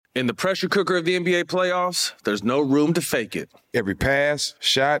In the pressure cooker of the NBA playoffs, there's no room to fake it. Every pass,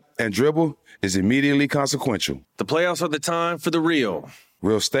 shot, and dribble is immediately consequential. The playoffs are the time for the real.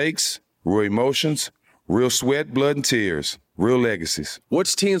 Real stakes, real emotions, real sweat, blood, and tears, real legacies.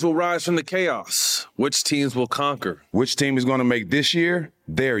 Which teams will rise from the chaos? Which teams will conquer? Which team is going to make this year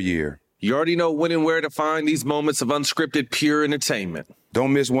their year? You already know when and where to find these moments of unscripted, pure entertainment.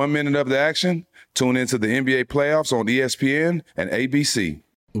 Don't miss 1 minute of the action. Tune into the NBA playoffs on ESPN and ABC.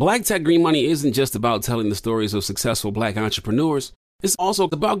 Black Tech Green Money isn't just about telling the stories of successful Black entrepreneurs. It's also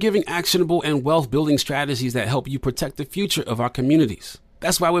about giving actionable and wealth-building strategies that help you protect the future of our communities.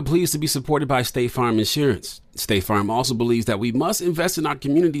 That's why we're pleased to be supported by State Farm Insurance. State Farm also believes that we must invest in our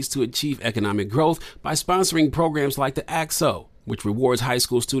communities to achieve economic growth by sponsoring programs like the ACT-SO, which rewards high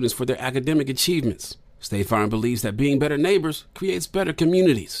school students for their academic achievements. State Farm believes that being better neighbors creates better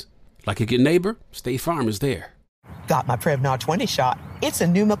communities. Like a good neighbor, State Farm is there. Got my Prevnar 20 shot. It's a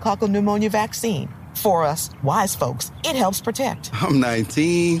pneumococcal pneumonia vaccine. For us, wise folks, it helps protect. I'm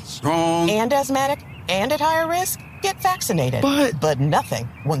 19, strong. And asthmatic, and at higher risk? Get vaccinated. But nothing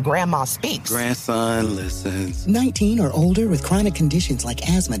when grandma speaks. Grandson listens. 19 or older with chronic conditions like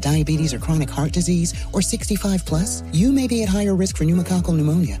asthma, diabetes, or chronic heart disease, or 65 plus, you may be at higher risk for pneumococcal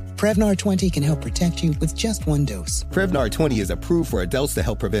pneumonia. Prevnar 20 can help protect you with just one dose. Prevnar 20 is approved for adults to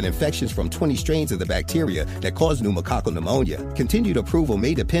help prevent infections from 20 strains of the bacteria that cause pneumococcal pneumonia. Continued approval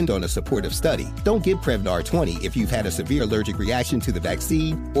may depend on a supportive study. Don't get Prevnar 20 if you've had a severe allergic reaction to the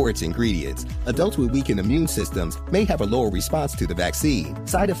vaccine or its ingredients. Adults with weakened immune systems may have a lower response to the vaccine.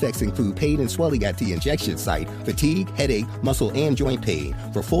 Side effects include pain and swelling at the injection site, fatigue, headache, muscle, and joint pain.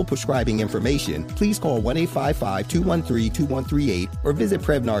 For full prescribing information, please call 1-855-213-2138 or visit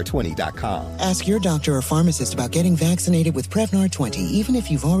Prevnar20.com. Ask your doctor or pharmacist about getting vaccinated with Prevnar 20, even if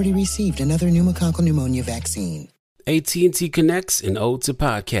you've already received another pneumococcal pneumonia vaccine. AT&T connects an ode to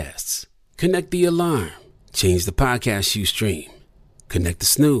podcasts. Connect the alarm. Change the podcast you stream. Connect the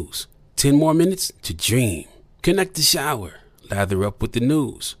snooze. 10 more minutes to dream. Connect the shower. Lather up with the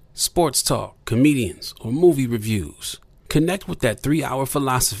news, sports talk, comedians, or movie reviews. Connect with that 3-hour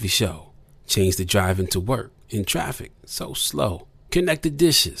philosophy show. Change the drive into work in traffic so slow. Connect the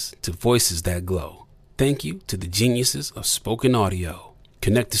dishes to voices that glow. Thank you to the geniuses of spoken audio.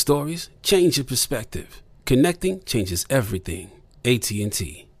 Connect the stories, change your perspective. Connecting changes everything.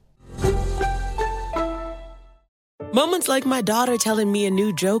 AT&T. Moments like my daughter telling me a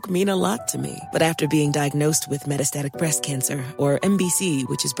new joke mean a lot to me. But after being diagnosed with metastatic breast cancer, or MBC,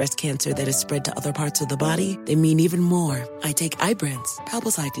 which is breast cancer that is spread to other parts of the body, they mean even more. I take Ibrance,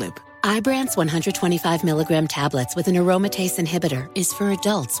 palbociclib. Ibrance 125 milligram tablets with an aromatase inhibitor is for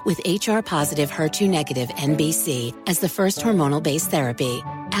adults with HR-positive, HER2-negative MBC as the first hormonal-based therapy.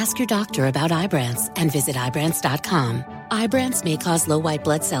 Ask your doctor about Ibrance and visit Ibrance.com. Ibrance may cause low white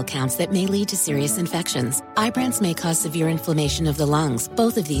blood cell counts that may lead to serious infections. Ibrance may cause severe inflammation of the lungs.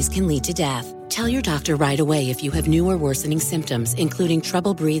 Both of these can lead to death. Tell your doctor right away if you have new or worsening symptoms, including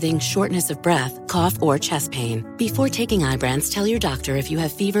trouble breathing, shortness of breath, cough, or chest pain. Before taking Ibrance, tell your doctor if you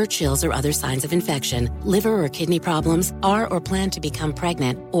have fever, chills, or other signs of infection, liver or kidney problems, are or plan to become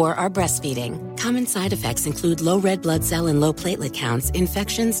pregnant, or are breastfeeding. Common side effects include low red blood cell and low platelet counts,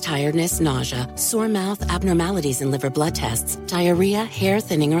 infections, tiredness, nausea, sore mouth, abnormalities in liver blood tests, diarrhea, hair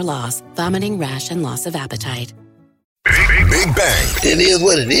thinning or loss, vomiting, rash, and loss of appetite. Big Bang. It is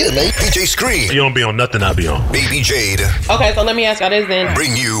what it is, man. DJ Scream. You don't be on nothing, I be on. Baby Jade. Okay, so let me ask y'all this then.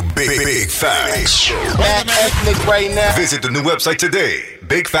 Bring you big facts. Mad ethnic right now. Visit the new website today,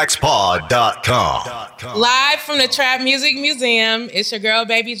 bigfactspod.com. Live from the Trap Music Museum, it's your girl,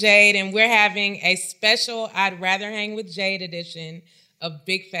 Baby Jade, and we're having a special I'd Rather Hang with Jade edition of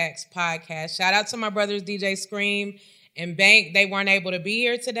Big Facts podcast. Shout out to my brothers, DJ Scream and Bank. They weren't able to be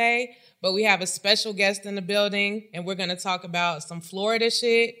here today, but we have a special guest in the building, and we're going to talk about some Florida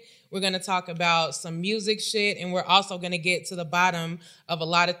shit. We're going to talk about some music shit, and we're also going to get to the bottom of a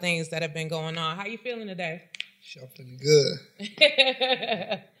lot of things that have been going on. How you feeling today? I'm feeling good.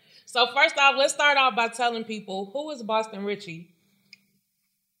 So first off, let's start off by telling people, who is Boston Richey?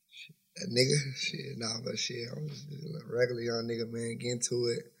 That nigga? I'm just a regular young nigga, man. Getting to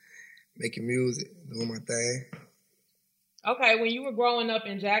it, making music, doing my thing. Okay, when you were growing up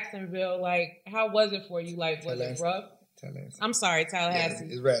in Jacksonville, like, how was it for you? Like, was it rough? Tallahassee. I'm sorry, Tallahassee.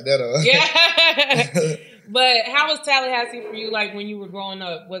 Yeah, it's right that up. Yeah. But how was Tallahassee for you, like, when you were growing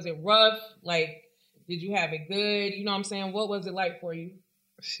up? Was it rough? Like, did you have it good? You know what I'm saying? What was it like for you?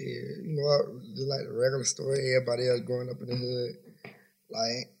 Shit, just like the regular story, everybody else growing up in the hood.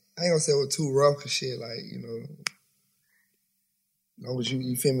 Like, I ain't gonna say it was too rough, cause shit, like, as long as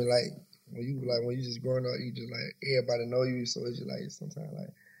you feel me, like, when you just growing up, you just like, everybody know you, so it's just like, sometimes like,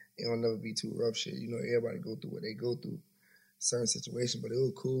 it'll never be too rough shit. You know, everybody go through what they go through, certain situations, but it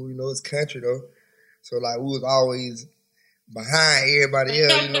was cool. You know, it's country though. So like we was always behind everybody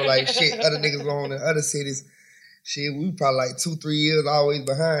else, you know, like shit, other niggas were on in other cities. Shit, we probably like 2-3 years always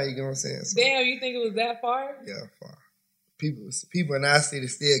behind, you know what I'm saying? So, damn, you think it was that far? Yeah, far. People in our city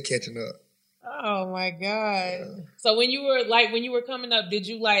still catching up. Oh my God. Yeah. So when you were coming up, did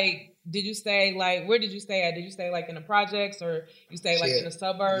you stay like, where did you stay at? Did you stay like in the projects or you stay like in the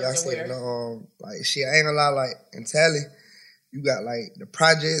suburbs? Yeah, I stayed in like shit, I ain't gonna lie, like in Tally, you got like the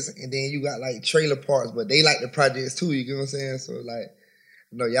projects and then you got like trailer parks, but they like the projects too, you get what I'm saying? So like,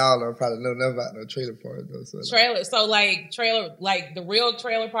 y'all don't probably know nothing about no trailer parks though. So like the real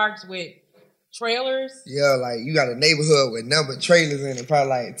trailer parks with trailers? Yeah, like you got a neighborhood with numbered trailers in it, probably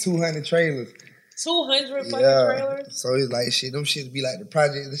like 200 trailers. 200 fucking trailers? So it's like shit, them shits be like the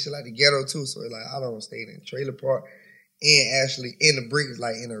projects, this shit like the ghetto too. So it's like I don't stay in a trailer park and actually in the bricks,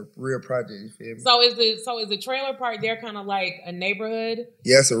 like in a real project, you feel me? So is the trailer park there kind of like a neighborhood?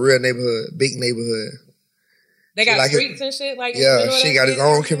 Yeah, it's a real neighborhood, big neighborhood. They got like streets and shit like she got his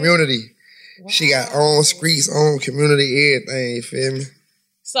own community. Wow. She got own streets, own community, everything, you feel me?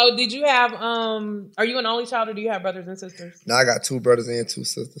 So did you have are you an only child or do you have brothers and sisters? No, I got 2 brothers and 2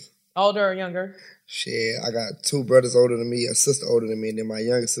 sisters. Older or younger? Shit, I got 2 brothers older than me, a sister older than me, and then my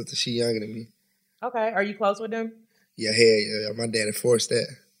younger sister, she younger than me. Okay. Are you close with them? Yeah, yeah. My daddy forced that.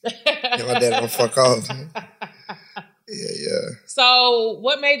 Yeah, my daddy don't fuck off. Yeah. So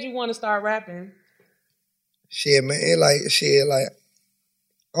what made you want to start rapping? Shit, man, like, I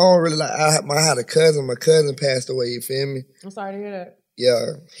don't really like, I had a cousin, my cousin passed away, you feel me? I'm sorry to hear that.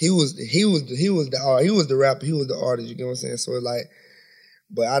 Yeah, he was the rapper, he was the artist, you get what I'm saying? So it's like,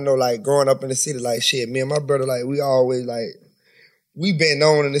 but I know like growing up in the city, like shit, me and my brother, like we always like, we been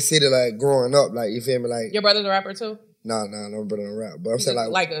known in the city like growing up, like you feel me? Like your brother's a rapper too? No brother don't rap. But I'm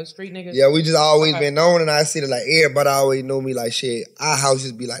saying like a street nigga? Yeah, we just always been known in our city, like everybody always know me like shit. Our house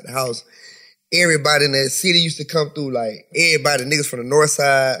used to be like the house. Everybody in that city used to come through, like everybody, niggas from the north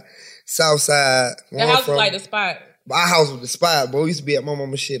side, south side. The house was like the spot. Our house was the spot, boy. We used to be at my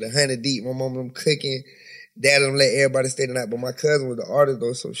mama's shit 100 deep. My mama them cooking. Dad don't let everybody stay the night. But my cousin was the artist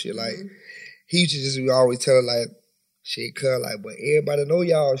though, so shit like he used to just always tell her like shit, cuz like, but everybody know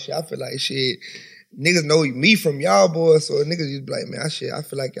y'all shit. I feel like shit, niggas know me from y'all boys, so niggas used to be like, man, I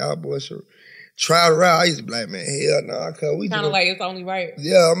feel like y'all boys should try it around. I used to be like, man, hell nah, cuz we kind of like it's only right.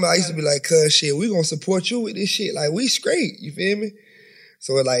 Yeah, I used to be like, cuz shit, we gonna support you with this shit. Like we straight, you feel me?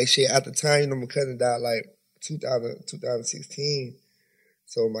 So like shit, at the time, you know, my cousin died like 2016.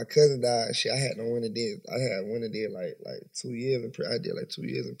 So my cousin died. Shit, I had went and did like 2 years in prison. I did like 2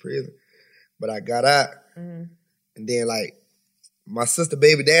 years in prison, but I got out, and then like my sister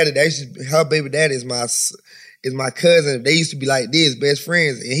baby daddy, her baby daddy is my cousin. They used to be like this, best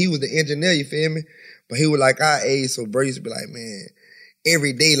friends, and he was the engineer. You feel me? But he was like our age, so bro used to be like, man,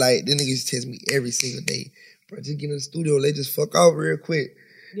 every day like this nigga used to text me every single day, bro. Just get in the studio, let just fuck off real quick.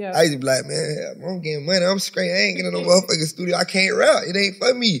 Yeah. I used to be like, man, I'm getting money. I'm straight. I ain't getting no motherfucking studio. I can't rap. It ain't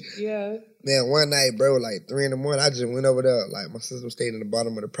for me. Yeah. Man, one night, bro, like 3 in the morning, I just went over there. Like, my sister stayed in the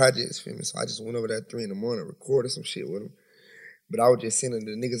bottom of the projects for me, so I just went over there at 3 in the morning, recorded some shit with them. But I was just sending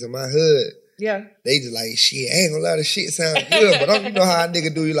the niggas in my hood. Yeah. They just like, shit, I ain't gonna lie, the shit sound good. But you know how a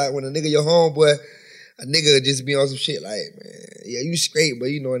nigga do you, like, when a nigga your homeboy, a nigga just be on some shit like, man, yeah, you straight, but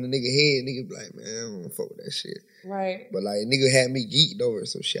you know, in the nigga head, nigga be like, man, I don't fuck with that shit. Right. But like, nigga had me geeked over,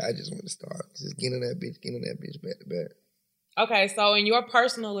 so shit, I just want to start just getting that bitch back to back. Okay, so in your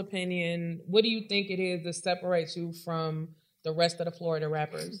personal opinion, what do you think it is that separates you from the rest of the Florida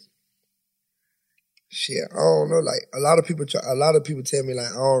rappers? Shit, I don't know. Like a lot of people tell me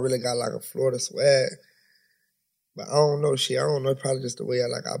like I don't really got like a Florida swag, but I don't know. Shit, I don't know. Probably just the way I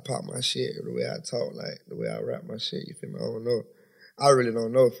pop my shit, the way I talk, like the way I rap my shit. You feel me? I don't know. I really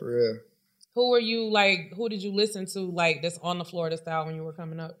don't know for real. Who did you listen to like that's on the Florida style when you were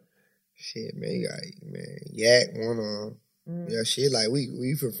coming up? Shit, man, you got Yak, one on. Yeah, shit, like we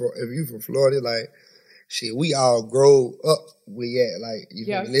if you from Florida, like shit, we all grow up with Yak. Like you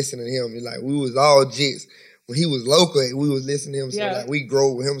feel me? Listening to him, like we was all jits. When he was local, we was listening to him, so like we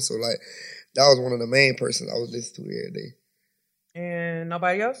grow with him. So like that was one of the main persons I was listening to every day. And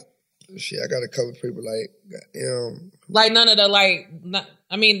nobody else? Shit, I got a couple people like goddamn. Like none of the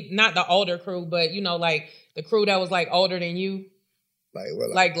not the older crew, but you know, like the crew that was like older than you. Like what?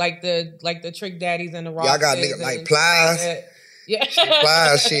 Like the Trick Daddies and the Rock. Yeah, I got niggas like Plies. Yeah,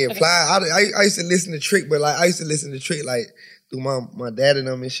 Plies, shit. Plies. I used to listen to Trick, but like I used to listen to Trick like through my dad and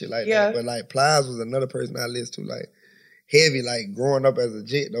them and shit like that. But like Plies was another person I listened to like heavy, like growing up as a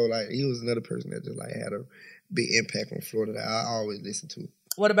jit though. Like he was another person that just like had a big impact on Florida that I always listened to.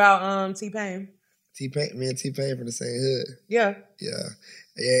 What about T-Pain? Me and T-Pain from the same hood. Yeah.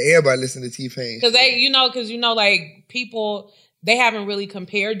 Yeah, everybody listen to T-Pain. Because like people, they haven't really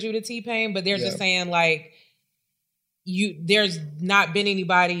compared you to T-Pain, but they're just saying like, there's not been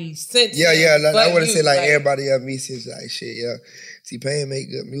anybody since. I wouldn't say like everybody else. Me since like shit. Yeah, T-Pain make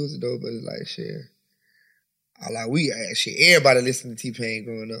good music though, but it's like shit. Everybody listened to T-Pain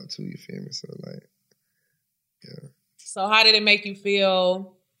growing up too. You feel me? So like, yeah. So how did it make you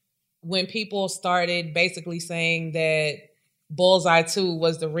feel when people started basically saying that Bullseye 2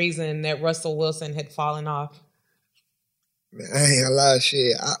 was the reason that Russell Wilson had fallen off? Man, I ain't gonna lie,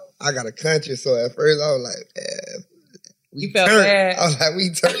 shit. I got a country, so at first I was like, you felt bad. I was like,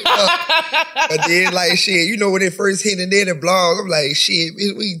 we turned up. But then, like, shit, you know, when it first hit and then it blogs, I'm like, shit,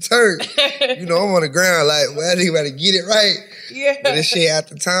 we turned. You know, I'm on the ground, like, well, I think about to get it right. Yeah. But this shit at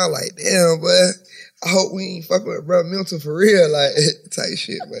the time, like, damn, boy, I hope we ain't fucking with bro mental for real, like, type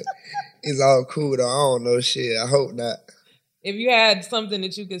shit. But it's all cool, though. I don't know shit. I hope not. If you had something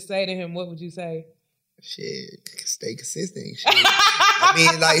that you could say to him, what would you say? Shit, stay consistent. Shit. I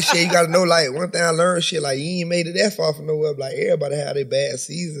mean, like, shit, you gotta know, like, one thing I learned, shit, like, you ain't made it that far from nowhere. Like, everybody have their bad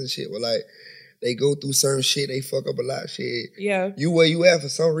seasons and shit, but, like, they go through certain shit, they fuck up a lot of shit. Yeah. You where you at for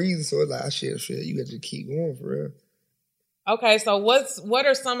some reason, so it's like, shit, you got to keep going for real. Okay, so what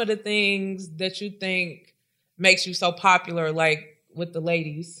are some of the things that you think makes you so popular, like, with the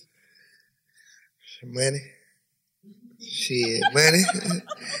ladies? Money. Shit, money.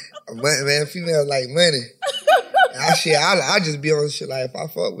 Man, females like money. I just be on shit like, if I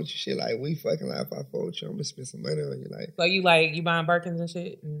fuck with you, shit like, we fucking like, if I fuck with you, I'm gonna spend some money on you. Like, so you buying Birkins and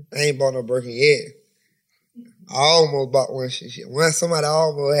shit? I ain't bought no Birkin yet. I almost bought one shit. When somebody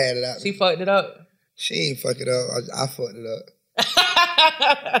almost had it out. She fucked it up? She ain't fuck it up. I fucked it up.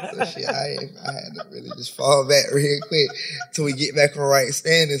 So shit, I had to really just fall back real quick till we get back on right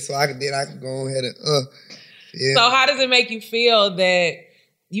standing so I can go ahead and yeah. So how does it make you feel that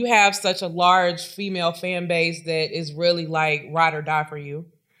you have such a large female fan base that is really like ride or die for you?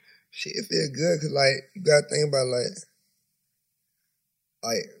 Shit, it feel good because like you gotta think about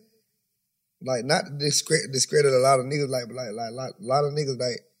like not to discredit a lot of niggas like a lot of niggas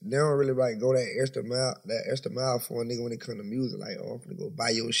like they don't really like go that extra mile for a nigga when it come to music. Like, oh, I'm finna go buy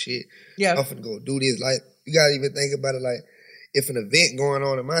your shit. Yeah. I'm finna go do this. Like, you gotta even think about it like if an event going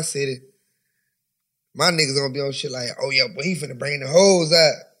on in my city, my niggas gonna be on shit like, oh yeah, but he finna bring the hoes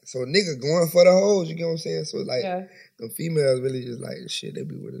out. So nigga going for the hoes, you get what I'm saying? So like, the females really just like, shit, they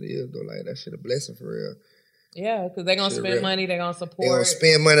be what it is though. Like, that shit a blessing for real. Yeah, because they gonna spend money, they gonna support. They gonna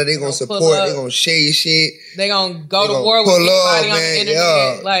spend money, they gonna support, they gonna share your shit. They gonna go to war with anybody on the internet.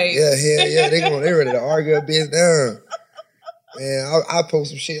 Yeah. Like, yeah. They ready to argue a bitch down. Man, I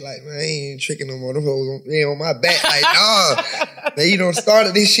post some shit like, man, I ain't tricking no more. Them hoes they on my back. Like, nah. Man, you done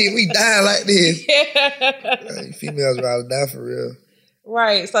started this shit. We dying like this. Yeah. Females rather die for real.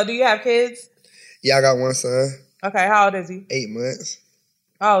 Right. So do you have kids? Yeah, I got one son. Okay, how old is he? 8 months.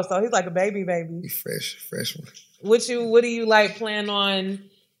 Oh, so he's like a baby. He's fresh one. What do you like plan on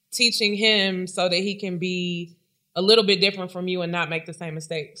teaching him so that he can be a little bit different from you and not make the same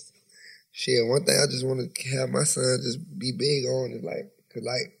mistakes? Shit, one thing I just want to have my son just be big on is like, cause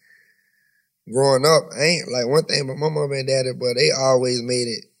like growing up, I ain't like one thing, but my mom and daddy, but they always made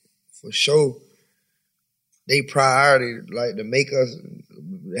it for sure. They priority like to make us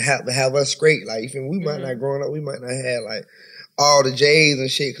have us straight. Like, if we might not growing up, we might not have like all the J's and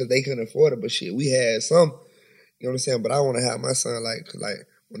shit because they couldn't afford it, but shit, we had some. You know what I'm saying? But I want to have my son like, cause like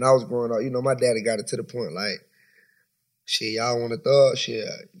when I was growing up, you know, my daddy got it to the point like, shit, y'all want to thug? Shit,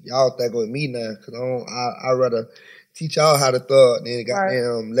 y'all thug with me now, cause I'd rather teach y'all how to thug than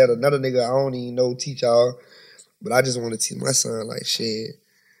goddamn let another nigga I don't even know teach y'all. But I just want to teach my son like shit,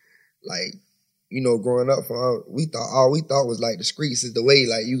 like, you know, growing up, all we thought was like the streets is the way.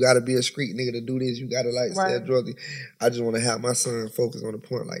 Like, you got to be a street nigga to do this. You got to like sell drugs. I just want to have my son focus on the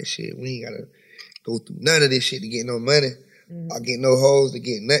point like, shit, we ain't got to go through none of this shit to get no money. I get no hoes to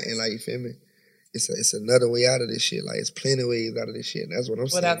get nothing. Like, you feel me? It's another way out of this shit. Like, it's plenty of ways out of this shit. And that's what I'm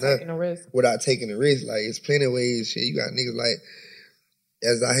saying. Without taking a risk. Without taking a risk. Like, it's plenty of ways. Shit, you got niggas like,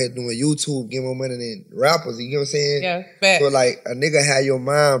 as I had doing YouTube, get more money than rappers, you know what I'm saying? Yeah, fact. So like, a nigga had your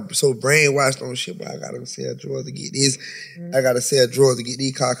mind so brainwashed on shit, but I gotta sell drugs to get this, I gotta sell drugs to get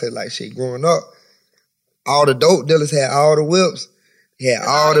these cars, cause like shit, growing up, all the dope dealers had all the whips, had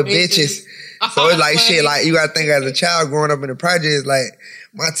all the bitches. So it's like shit, like you gotta think as a child growing up in the projects, like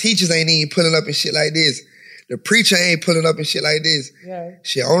my teachers ain't even pulling up and shit like this. The preacher ain't pulling up and shit like this. Yeah.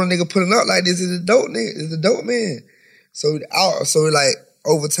 Shit, only nigga pulling up like this is the dope nigga, is the dope man. So like,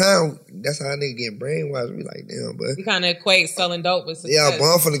 over time, that's how a nigga get brainwashed. We like, damn, but you kind of equate selling dope with success. Yeah, but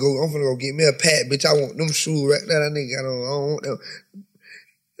I'm finna go get me a pat, bitch. I want them shoes right there. That nigga got on. I don't want them.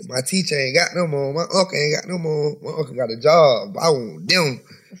 My teacher ain't got them on. My uncle ain't got them on. My uncle got a job. I want them.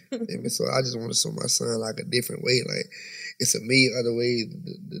 So I just want to show my son like a different way. Like it's a million other ways.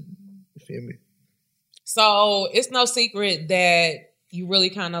 You feel me? So it's no secret that you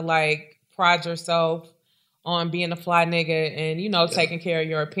really kind of like pride yourself on being a fly nigga and, you know, taking care of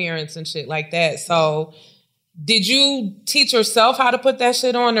your appearance and shit like that. So did you teach yourself how to put that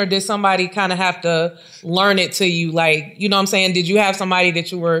shit on, or did somebody kind of have to learn it to you? Like, you know what I'm saying? Did you have somebody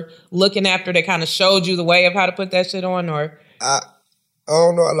that you were looking after that kind of showed you the way of how to put that shit on, or? I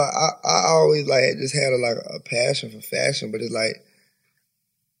don't know. Like I always like just had a passion for fashion, but it's like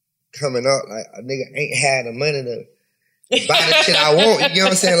coming up, like a nigga ain't had the money to buy the shit I want. You know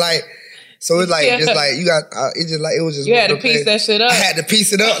what I'm saying? Like, so it's like just like you got. It's just like it was just. You had to piece that shit up. I had to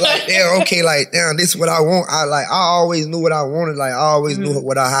piece it up. Like, damn, okay, like damn, this is what I want. I always knew what I wanted. Like I always knew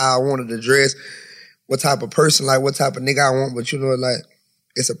how I wanted to dress, what type of person, like what type of nigga I want. But you know, like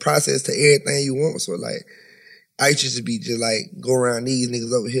it's a process to everything you want. So like, I used to be just like go around these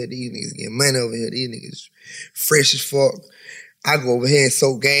niggas over here, these niggas getting money over here, these niggas fresh as fuck. I go over here and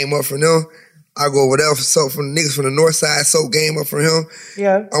soak game up for them. I go over there for soak from the niggas from the north side, soak game up for him.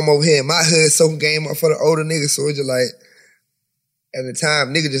 Yeah. I'm over here in my hood soaking game up for the older niggas. So it's just like, at the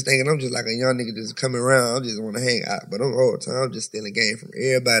time, nigga just thinking I'm just like a young nigga just coming around. I just want to hang out. But I'm the whole time, I'm just stealing game from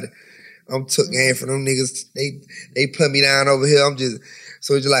everybody. I'm took game from them niggas. They put me down over here.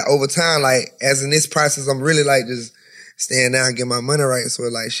 So it's just like over time, like as in this process, I'm really like just staying down and get my money right. So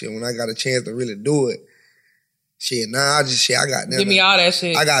it's like shit, when I got a chance to really do it, I got give me all that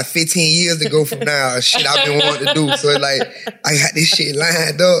shit. I got 15 years to go from now. Shit I've been wanting to do. So it's like I got this shit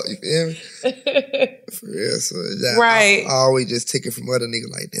lined up. You feel me? For real. So it's like, right. I always just take it from other niggas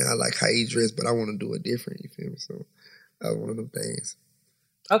like, damn, I like how he dressed, but I want to do it different. You feel me? So that was one of them things.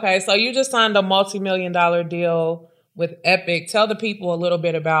 Okay, so you just signed a multi-million-dollar deal with Epic. Tell the people a little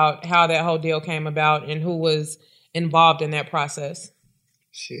bit about how that whole deal came about and who was involved in that process.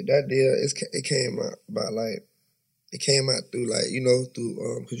 Shit, that deal, it came out about like, it came out through like, you know,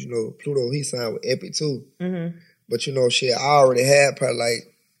 through, cause you know, Pluto, he signed with Epic too. Mm-hmm. But you know, shit, I already had probably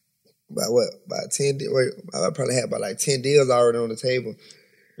like, I probably had about like 10 deals already on the table.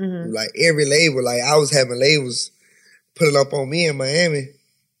 Mm-hmm. Like every label, like I was having labels putting up on me in Miami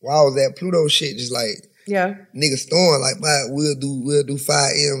while I was at Pluto shit, just like, yeah, niggas throwing like, we'll do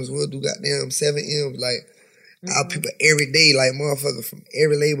 5 M's, we'll do goddamn 7 M's, like, our people every day, like motherfucker from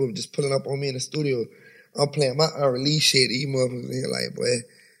every label just pulling up on me in the studio. I'm playing my unreleased shit. These motherfuckers here like, boy,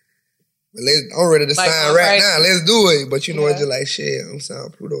 I'm ready to sign right now. Let's do it. But you know, it's just like, shit, I'm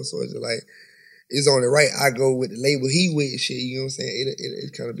signing Pluto, so it's just like, it's only right I go with the label he with shit, you know what I'm saying?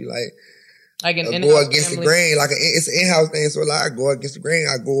 It kind of be like an go against the grain. Like it's an in-house thing, so like I go against the grain,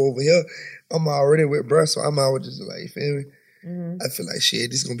 I go over here. I'm already with bruh, so I'm always just like, you feel me? Mm-hmm. I feel like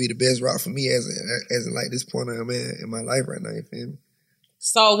shit, this is gonna be the best route for me as in like this point I'm in my life right now, you feel me?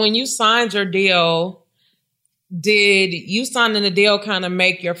 So when you signed your deal, did you signing the deal kind of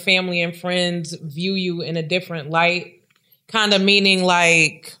make your family and friends view you in a different light? Kind of meaning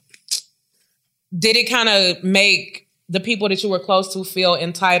like, did it kind of make the people that you were close to feel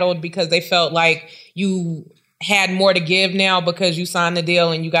entitled because they felt like you had more to give now because you signed the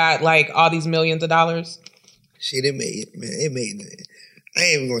deal and you got like all these millions of dollars? Shit, it made I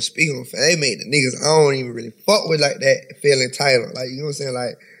ain't even gonna speak on it. It made the niggas I don't even really fuck with like that feel entitled. Like, you know what I'm saying?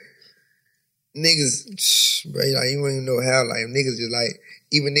 Like, niggas, bro, like, you don't even know how, like, niggas just, like,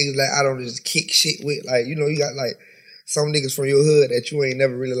 even niggas, like, I don't just kick shit with, like, you know, you got, like, some niggas from your hood that you ain't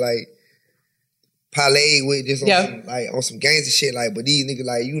never really, like, parlayed with just on some, like, on some gangster shit, like, but these niggas,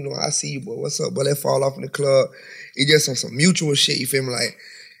 like, you know, I see you, boy, what's up, boy, let's fall off in the club. It just on some mutual shit, you feel me, like,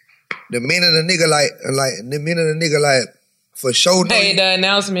 the minute a nigga, like, for sure know the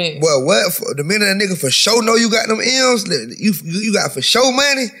announcement. Well, the minute a nigga for sure know you got them M's, you got for sure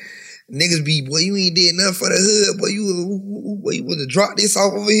money, niggas be, boy, you ain't did nothing for the hood, boy, you would have dropped this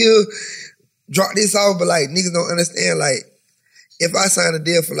off over here, but like, niggas don't understand, like, if I sign a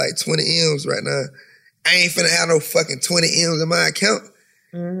deal for like 20 M's right now, I ain't finna have no fucking 20 M's in my account.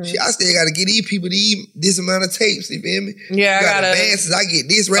 Mm-hmm. Shit, I still gotta get these people this amount of tapes, you feel me? Yeah, I got advances, I get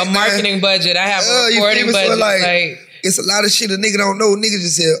this right now. A marketing budget, I have a reporting budget. So like, it's a lot of shit a nigga don't know. Nigga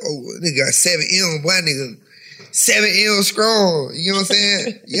just said, oh, nigga got 7 M's, boy, nigga 7 M's strong. You know what I'm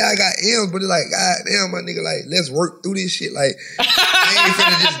saying? Yeah, I got M's, but it's like, God damn, my nigga, like, let's work through this shit. Like, I ain't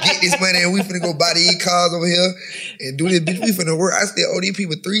finna just get this money and we finna go buy these cars over here and do this, bitch. We finna work. I still owe these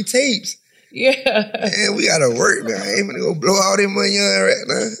people 3 tapes. Yeah. Man, we gotta work, man. I ain't gonna go blow all them money on right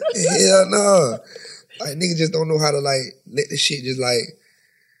now. Hell no. Like, niggas just don't know how to, like, let the shit just, like,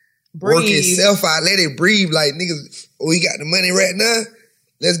 work itself out. Let it breathe. Like, niggas, we got the money right now.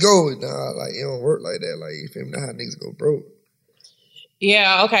 Let's go. Nah, like, it don't work like that. Like, you feel me? That's how niggas go broke.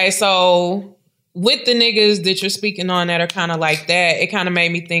 Yeah, okay. So, with the niggas that you're speaking on that are kind of like that, it kind of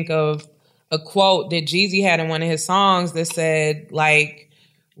made me think of a quote that Jeezy had in one of his songs that said, like,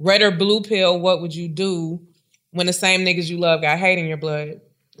 red or blue pill, what would you do when the same niggas you love got hate in your blood?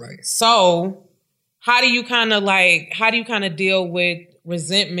 Right. So, how do you kind of deal with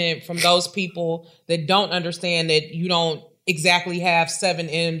resentment from those people that don't understand that you don't exactly have 7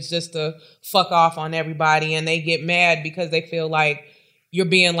 M's just to fuck off on everybody, and they get mad because they feel like you're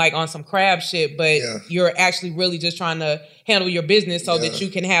being like on some crab shit, but you're actually really just trying to handle your business so that you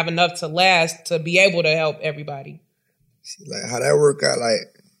can have enough to last to be able to help everybody? Like, how that work out, like,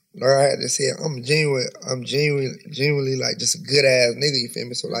 Laura had to say, I'm genuinely like just a good ass nigga, you feel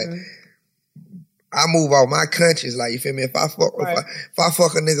me? So like, I move out my conscience, like, you feel me? If I fuck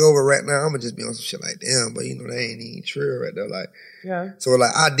a nigga over right now, I'm gonna just be on some shit like, damn, but you know, that ain't even true right there. Like, so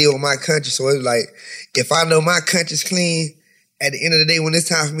like, I deal with my conscience. So it's like, if I know my conscience clean, at the end of the day, when it's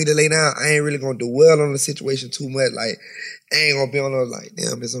time for me to lay down, I ain't really gonna dwell on the situation too much. Like, I ain't gonna be on those like,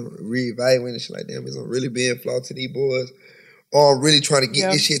 damn, it's on reevaluating and shit like, damn, it's on really being flawed to these boys. Or I'm really trying to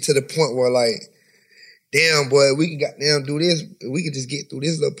get this shit to the point where like, damn, boy, we can goddamn do this. We can just get through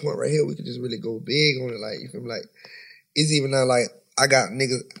this little point right here. We can just really go big on it. Like, you feel me? Like, it's even now like, I got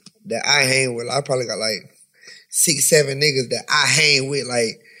niggas that I hang with. I probably got like 6, 7 niggas that I hang with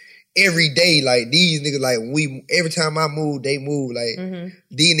like every day. Like, these niggas, like, every time I move, they move. Like,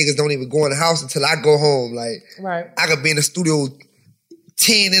 these niggas don't even go in the house until I go home. Like, I could be in the studio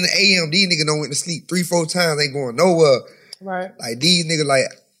 10 in the a.m. These niggas don't went to sleep 3, 4 times. Ain't going nowhere. Right. Like, these niggas, like,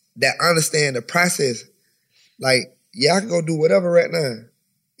 that understand the process. Like, yeah, I can go do whatever right now.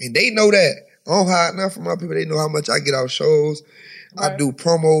 And they know that. I don't hide nothing from my people. They know how much I get out shows. I do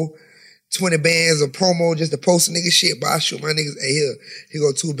promo, 20 bands of promo just to post a nigga shit, but I shoot my niggas, hey, here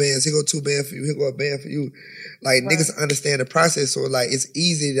go 2 bands, here go 2 bands for you, here go a band for you. Like, niggas understand the process, so, like, it's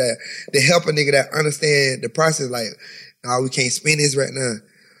easy to help a nigga that understand the process. Like, nah, we can't spend this right now.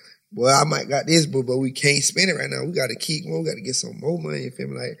 Well, I might got this, but we can't spend it right now. We got to keep going. We got to get some more money, you feel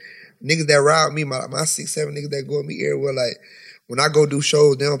me? Like, niggas that ride with me, my 6, 7 niggas that go with me everywhere, like, when I go do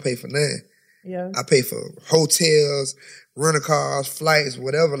shows, they don't pay for nothing. Yeah. I pay for hotels, rental cars, flights,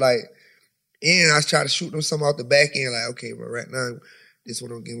 whatever, like, and I try to shoot them something off the back end, like, okay, but right now, this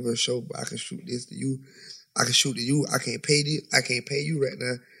one I'm giving her a show, but I can shoot this to you. I can shoot to you. I can't pay you right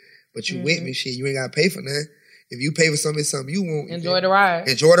now, but you with me, shit, you ain't got to pay for nothing. If you pay for something, it's something you want. Enjoy the ride.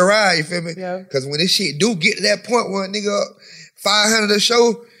 Enjoy the ride, you feel me? Yeah. Because when this shit do get to that point where a nigga up 500 a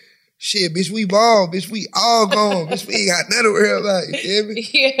show, shit, bitch, we ball, bitch, we all gone, bitch, we ain't got nothing to worry about, you feel me?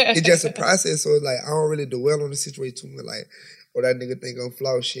 Yeah. It's just a process, so it's like, I don't really dwell on the situation too much, like, or that nigga think I'm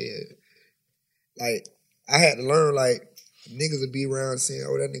flaw shit. Like, I had to learn, like, niggas would be around saying,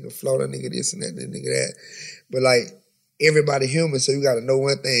 oh, that nigga flaw, that nigga this and that nigga that. But, like, everybody human, so you got to know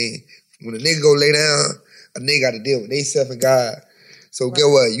one thing. When a nigga go lay down, a nigga got to deal with theyself and God. So get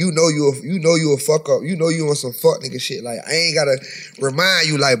what? You know you a fuck up. You know you on some fuck nigga shit. Like, I ain't got to remind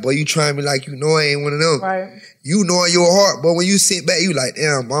you, like, boy, you trying me like you know I ain't one of them. Right. You know in your heart, but when you sit back, you like,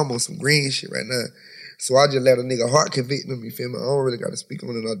 damn, bro, I'm on some green shit right now. So I just let a nigga heart convict them, you feel me? I don't really got to speak on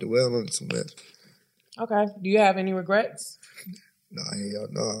it or dwell on it too much. Okay. Do you have any regrets? No,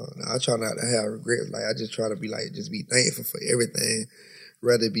 I try not to have regrets. Like, I just try to be like, just be thankful for everything,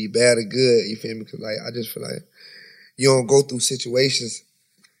 whether it be bad or good, you feel me? Because, like, I just feel like you don't go through situations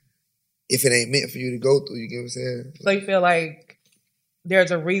if it ain't meant for you to go through, you get what I'm saying? So you feel like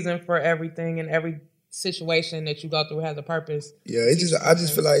there's a reason for everything, and every situation that you go through has a purpose? Yeah, I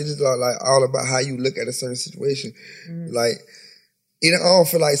just feel like it's just like all about how you look at a certain situation. Like, I don't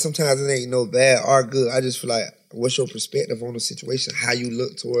feel like sometimes it ain't no bad or good. I just feel like, what's your perspective on the situation? How you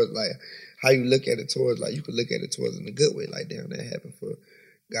look towards, like, how you look at it towards, like, you could look at it towards in a good way. Like, damn, that happened for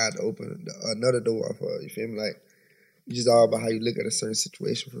God to open another door for her. You feel me? Like, it's just all about how you look at a certain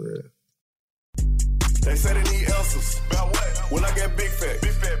situation for real. They say they need answers. About what? When I get big fat.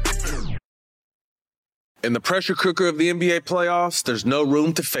 Big fat, big fat. In the pressure cooker of the NBA playoffs, there's no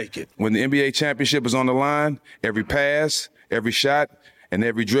room to fake it. When the NBA championship is on the line, every pass, every shot, and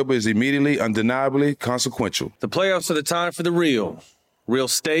every dribble is immediately, undeniably consequential. The playoffs are the time for the real. Real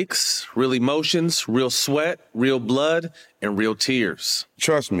stakes, real emotions, real sweat, real blood, and real tears.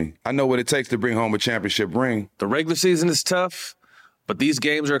 Trust me, I know what it takes to bring home a championship ring. The regular season is tough, but these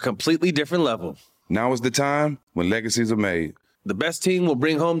games are a completely different level. Now is the time when legacies are made. The best team will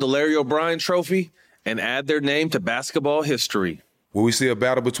bring home the Larry O'Brien Trophy and add their name to basketball history. Will we see a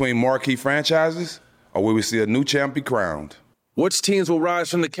battle between marquee franchises, or will we see a new champ be crowned? Which teams will rise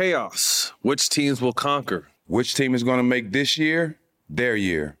from the chaos? Which teams will conquer? Which team is going to make this year their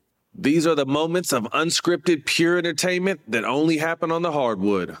year? These are the moments of unscripted, pure entertainment that only happen on the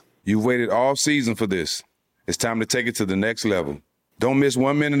hardwood. You've waited all season for this. It's time to take it to the next level. Don't miss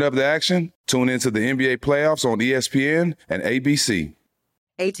 1 minute of the action. Tune into the NBA playoffs on ESPN and ABC.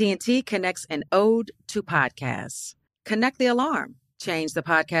 AT&T connects an ode to podcasts. Connect the alarm. Change the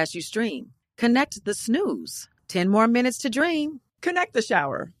podcast you stream. Connect the snooze. 10 more minutes to dream. Connect the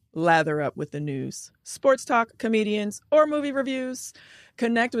shower. Lather up with the news, sports talk, comedians, or movie reviews.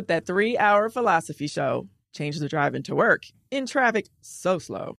 Connect with that 3-hour philosophy show. Change the drive into work in traffic so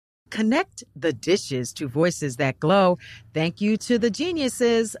slow. Connect the dishes to voices that glow. Thank you to the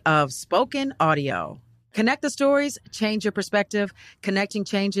geniuses of spoken audio. Connect the stories, change your perspective. Connecting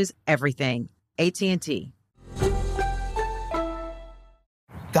changes everything. AT&T.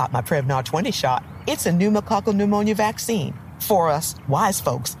 Got my Prevnar 20 shot. It's a pneumococcal pneumonia vaccine. For us, wise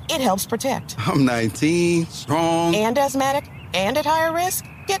folks, it helps protect. I'm 19, strong. And asthmatic, and at higher risk.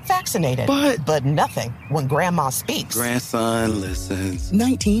 Get vaccinated. But nothing when grandma speaks. Grandson listens.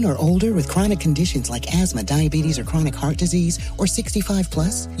 19 or older with chronic conditions like asthma, diabetes, or chronic heart disease, or 65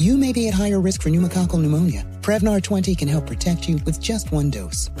 plus, you may be at higher risk for pneumococcal pneumonia. Prevnar 20 can help protect you with just one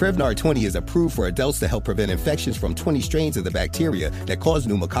dose. Prevnar 20 is approved for adults to help prevent infections from 20 strains of the bacteria that cause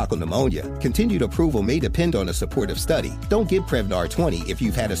pneumococcal pneumonia. Continued approval may depend on a supportive study. Don't give Prevnar 20 if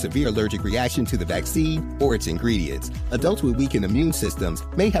you've had a severe allergic reaction to the vaccine or its ingredients. Adults with weakened immune systems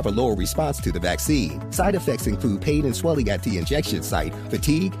may have a lower response to the vaccine. Side effects include pain and swelling at the injection site,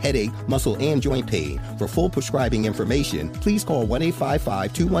 fatigue, headache, muscle, and joint pain. For full prescribing information, please call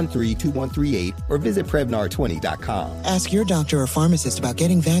 1-855-213-2138 or visit Prevnar20.com. Ask your doctor or pharmacist about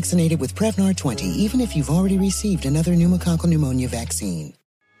getting vaccinated with Prevnar 20, even if you've already received another pneumococcal pneumonia vaccine.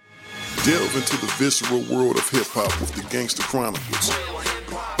 Delve into the visceral world of hip-hop with the Gangster Chronicles, a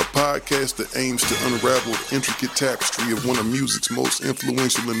podcast that aims to unravel the intricate tapestry of one of music's most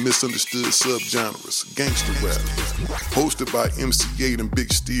influential and misunderstood subgenres, gangster rap. Hosted by MC8 and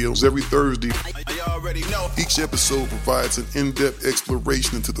Big Steels every Thursday, each episode provides an in-depth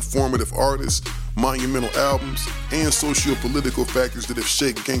exploration into the formative artists, monumental albums, and socio-political factors that have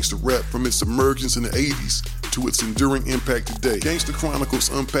shaped gangster rap from its emergence in the 80s to its enduring impact today. Gangster Chronicles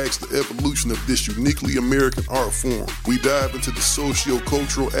unpacks the evolution of this uniquely American art form. We dive into the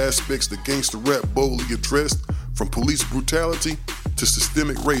socio-cultural aspects that gangster rap boldly addressed, from police brutality to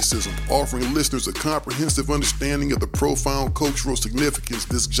systemic racism, offering listeners a comprehensive understanding of the profound cultural significance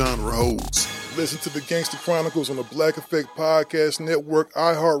this genre holds. Listen to the Gangster Chronicles on the Black Effect Podcast Network,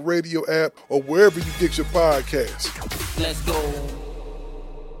 iHeartRadio app, or wherever you get your podcasts. Let's go.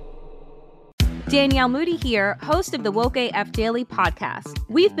 Danielle Moody here, host of the Woke AF Daily podcast.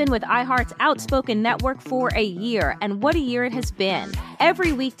 We've been with iHeart's Outspoken Network for a year, and what a year it has been.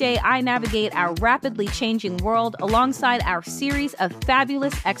 Every weekday, I navigate our rapidly changing world alongside our series of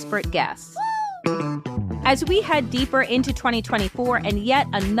fabulous expert guests. As we head deeper into 2024 and yet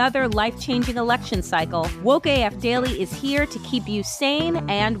another life-changing election cycle, Woke AF Daily is here to keep you sane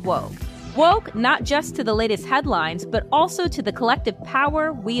and woke. Woke not just to the latest headlines, but also to the collective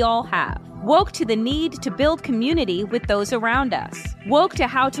power we all have. Woke to the need to build community with those around us. Woke to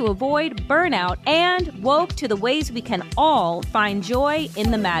how to avoid burnout, and woke to the ways we can all find joy in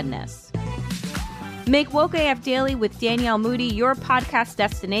the madness. Make Woke AF Daily with Danielle Moody your podcast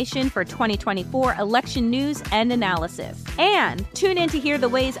destination for 2024 election news and analysis. And tune in to hear the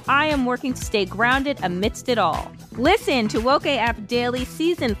ways I am working to stay grounded amidst it all. Listen to Woke AF Daily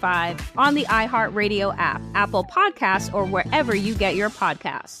Season 5 on the iHeartRadio app, Apple Podcasts, or wherever you get your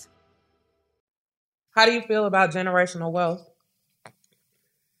podcasts. How do you feel about generational wealth?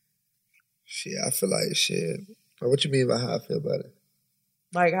 Shit, I feel like shit. What you mean by how I feel about it?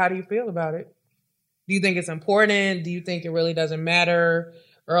 Like, how do you feel about it? Do you think it's important? Do you think it really doesn't matter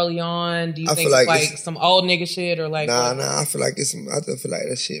early on? Do you think it's like some old nigga shit or like? Nah. I feel like I feel like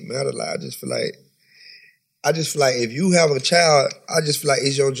that shit matter. Like I just feel like if you have a child, I just feel like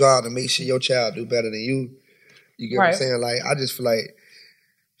it's your job to make sure your child do better than you. You get what I'm saying? Like I just feel like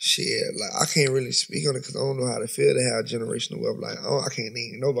shit. Like I can't really speak on it because I don't know how to feel to have generational wealth. Like I can't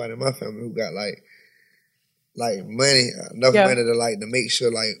name nobody in my family who got like money, enough money to make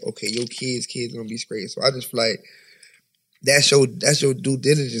sure okay, your kids gonna be straight. So I just feel like that's your due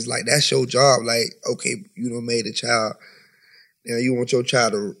diligence. Like that's your job. Like okay, you done made a child. Now you want your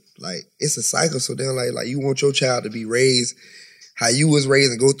child to it's a cycle. So then like you want your child to be raised how you was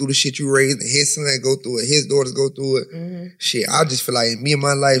raised and go through the shit you raised, and his son go through it, his daughters go through it. Mm-hmm. Shit, I just feel like me and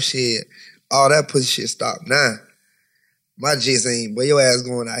my life, shit, all that pussy shit stopped now. My jits ain't, but your ass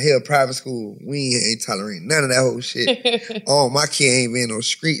going out here, private school, we ain't tolerating none of that whole shit. My kid ain't been no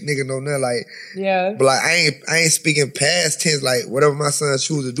street nigga, no nothing, like, yeah. But like, I ain't speaking past tense, like, whatever my son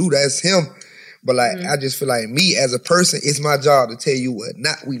choose to do, that's him. But like, I just feel like me as a person, it's my job to tell you what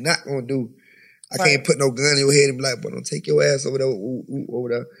we not gonna do. I can't put no gun in your head and be like, but don't take your ass over there, over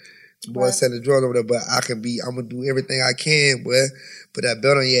there. Boy, send the drugs over there, but I'm gonna do everything I can, boy. Put that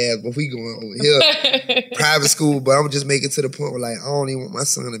belt on your ass, but we going over here. Private school, but I'm just making to the point where like, I don't even want my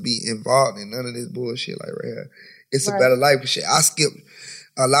son to be involved in none of this bullshit like right here. It's a better life and shit. I skipped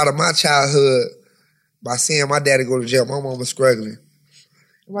a lot of my childhood by seeing my daddy go to jail. My mom was struggling.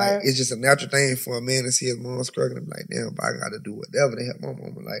 Right. Like, it's just a natural thing for a man to see his mom struggling. Like, damn, but I gotta do whatever to help my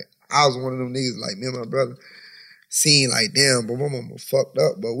mama. Like, I was one of them niggas, like me and my brother, seeing like, damn, but my mama fucked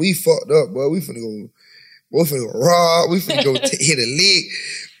up. But we fucked up, boy. We finna go rob. We finna go hit a lick.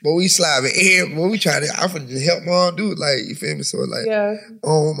 But we sliding air. But we try to, I finna just help mom do it. Like, you feel me? So like, I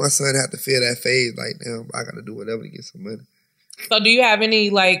don't want my son to have to feel that phase. Like, damn, I gotta do whatever to get some money. So do you have any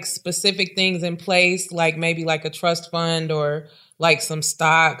like specific things in place, like maybe like a trust fund or like some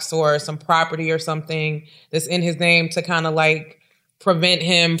stocks or some property or something that's in his name to kind of like prevent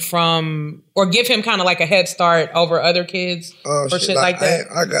him from, or give him kind of like a head start over other kids or shit like that?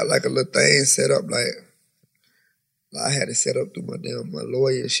 I got like a little thing set up, like I had it set up through my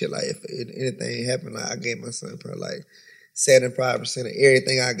lawyer and shit. Like if anything happened, like I gave my son probably like 75% of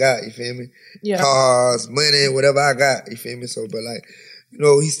everything I got, you feel me? Yeah. Cars, money, whatever I got, you feel me? So, but like, you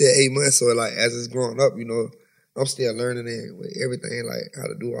know, he said 8 months, so like as it's growing up, you know, I'm still learning it with everything, like how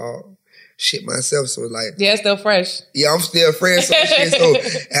to do all shit myself. So like, yeah, it's still fresh. Yeah, I'm still fresh. So, shit, so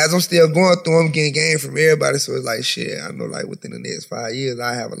as I'm still going through, I'm getting game from everybody. So it's like, shit, I know like within the next 5 years,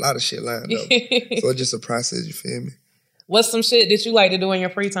 I have a lot of shit lined up. So it's just a process, you feel me? What's some shit that you like to do in your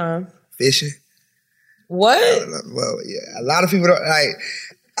free time? Fishing. What? Well, yeah, a lot of people don't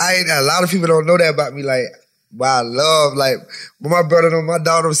a lot of people don't know that about me. Like, but I love, like, but my brother and my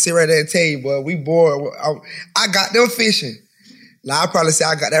daughter will sit right there and tell you, boy, we bored. I got them fishing. Like, I probably say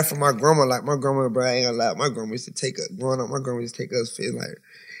I got that from my grandma. Like, my grandma, bro, I ain't gonna lie. My grandma used to take us, growing up, my grandma used to take us fishing, like,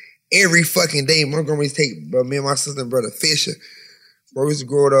 every fucking day. My grandma used to take, bro, me and my sister and brother fishing. Bro, we used to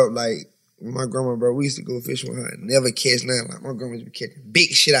grow it up, like, with my grandma, bro, we used to go fishing with her and never catch nothing. Like, my grandma used to be catching big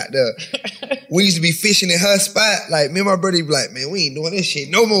shit out there. We used to be fishing in her spot. Like, me and my brother would be like, man, we ain't doing this shit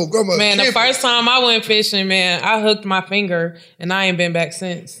no more, grandma. Man, the first time I went fishing, man, I hooked my finger and I ain't been back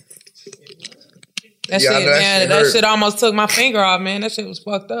since. That shit almost took my finger off, man. That shit was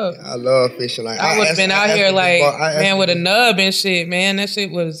fucked up. I love fishing. Like, I would have been out here like, man, with a nub and shit, man. That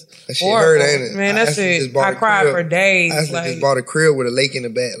shit was horrible. Hurt, ain't it? Man, that shit, I cried for days. I actually just bought a crib with a lake in the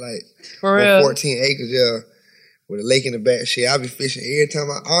back, like, for real? 14 acres, yeah. With a lake in the back. Shit, I be fishing every time.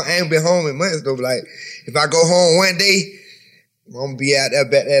 I ain't been home in months, though, but like, if I go home one day, I'm gonna be out there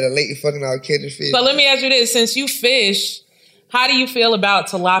back at a lake fucking out catching fish. So let me ask you this. Since you fish, how do you feel about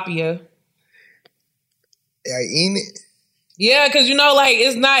tilapia? I eating it? Yeah, because you know, like,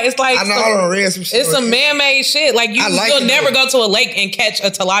 it's like I know I done read some shit. It's some man-made shit. Like, you'll never go to a lake and catch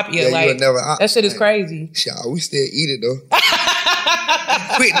a tilapia. Yeah, like, that shit is crazy. Shit, we still eat it, though.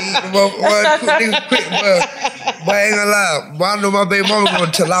 Quit to eat the motherfucker. Quit, boy. Boy, I ain't gonna lie. Boy, I know my baby mama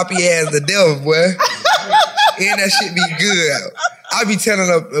going tilapia as the devil, boy. And that shit be good. I be telling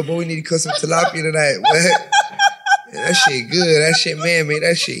her, boy, we need to cook some tilapia tonight, boy. That shit good. That shit man-made.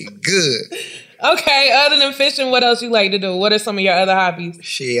 That shit good. Okay, other than fishing, what else you like to do? What are some of your other hobbies?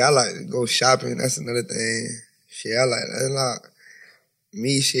 Shit, I like to go shopping. That's another thing. Shit, I like that a lot.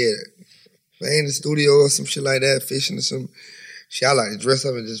 Me, shit, if I ain't in the studio or some shit like that, fishing or some shit, I like to dress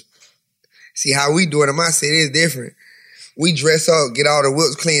up and just see how we do it. In my city, it's different. We dress up, get all the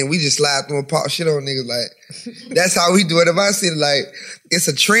whips clean. We just slide through and pop shit on niggas. Like, that's how we do it in my city. Like, it's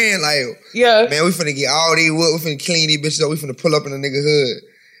a trend. Like, yeah, man, we finna get all these whips. We finna clean these bitches up. We finna pull up in a nigga hood.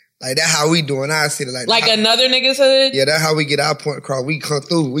 Like, that's how we do in our city. Like another nigga's hood? Yeah, that's how we get our point across. We come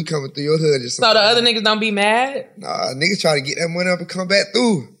through. We coming through your hood. So the other niggas don't be mad? Nah, niggas try to get that money up and come back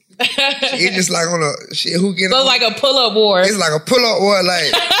through. It's just like on a shit. Who get? So it's like a pull-up war. It's like a pull-up war. Like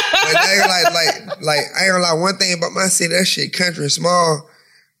I ain't gonna lie. One thing about my city, that shit country and small,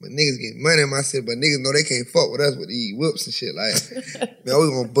 but niggas get money in my city. But niggas know they can't fuck with us with these whips and shit. Like, man,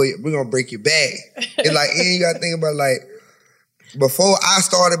 we gonna break your back. It's like, and you gotta think about like. Before I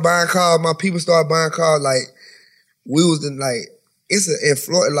started buying cars, my people started buying cars, like, we was in, like, in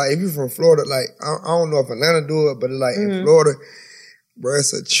Florida, like, if you're from Florida, like, I don't know if Atlanta do it, but it's like, in Florida, Bro,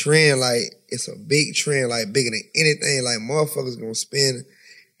 it's a trend, like, it's a big trend, like, bigger than anything. Like, motherfuckers gonna spend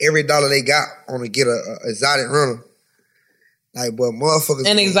every dollar they got on to get a exotic rental. Like, but motherfuckers...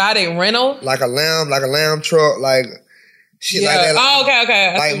 An exotic rental? Like a lamb truck, like, shit like that. Like,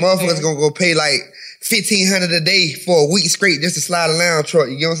 okay. Like, motherfuckers gonna go pay, like, $1,500 a day for a week straight just to slide a lamb truck.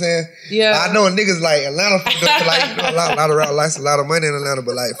 You get what I'm saying? Yeah. I know niggas like Atlanta, like, you know, a lot of route lights, a lot of money in Atlanta,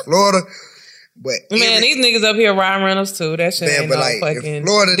 but like Florida, but man, these niggas up here riding rentals too. That shit ain't but no like fucking in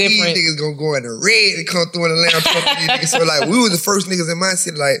Florida, different. these niggas gonna go in the red and come through in the lamb truck. These niggas. So like, we was the first niggas in my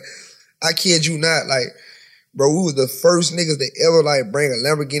city. Like, I kid you not, like, bro, we was the first niggas that ever like bring a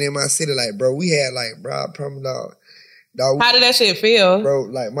Lamborghini in my city. Like, bro, we had like, bro, I promise dog. How did that shit feel?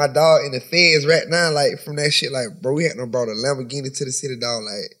 Bro, like my dog in the feds right now, like from that shit, like, bro, we hadn't brought a Lamborghini to the city, dog.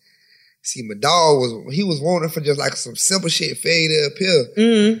 Like, see, my dog was wanting for just like some simple shit, fade up here.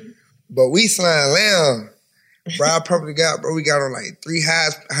 Mm-hmm. But we slime lamb. Bro, I probably we got on like 3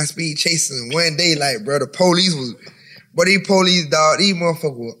 high speed chases in one day. Like, bro, the police was, but these police, dog, these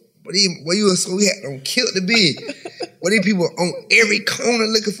motherfuckers, we had them killed the big. But these people on every corner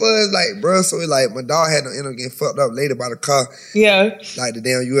looking for us, like, bro. So it like my dog had to end up getting fucked up later by the car. Yeah, like the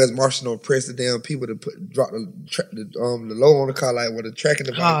damn U.S. Marshal don't press the damn people to drop the low on the car, like with the tracking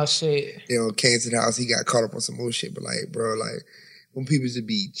device. Oh shit! They came to the house. He got caught up on some more shit. But like, bro, like when people just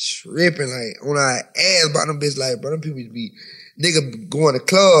be tripping like on our ass about them bitch, like, bro, them people just be nigga going to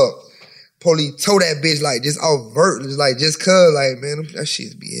club. Police tow that bitch like just overt, like just cuz like, man, that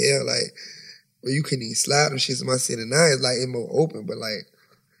shit be hell like. Where you couldn't even slide them shits in my city. Now it's like, it's more open, but like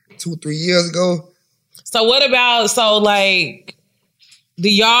 2-3 years ago. So what about, like, do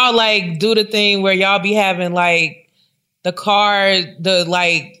y'all like do the thing where y'all be having like the car,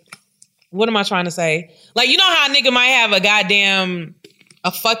 what am I trying to say? Like, you know how a nigga might have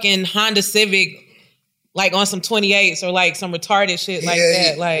a fucking Honda Civic like on some 28s or like some retarded shit like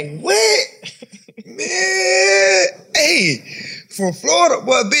that. Like, what? Man, hey. From Florida,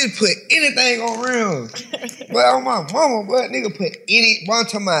 boy, bitch put anything on rims. Boy, on my mama, boy, nigga put I'm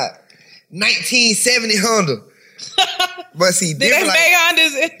talking about 1970 Honda. But see, different like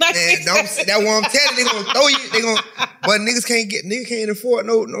Hondas. Man, that's what I'm telling you. They gonna throw you. But niggas can't afford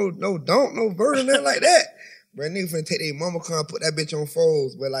no version nothing like that. But niggas finna take their mama car and put that bitch on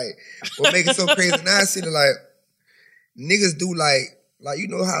folds. But like, what make it so crazy now? I see that like niggas do like you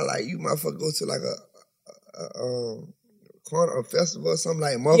know how like you motherfucker go to like a festival or something,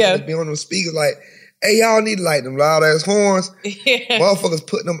 like motherfuckers be on them speakers like, hey, y'all need like them loud ass horns. Yeah. Motherfuckers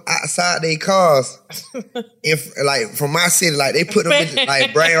put them outside their cars. Like from my city, like they put them bitches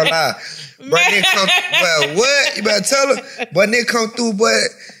like brain on loud. But nigga come, well, what? You better tell them. But nigga come through, but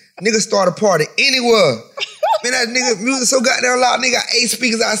nigga start a party anywhere. Man, that nigga music so goddamn loud. Nigga got 8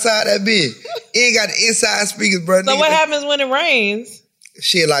 speakers outside that bitch. He ain't got the inside speakers, bro. So what happens when it rains?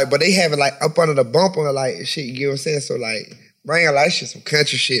 Shit, like, but they have it like up under the bumper, like shit. You get what I'm saying? So like, bring a like shit, some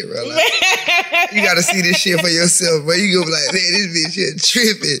country shit, bro. Like, you gotta see this shit for yourself, but you go be like, man, this bitch shit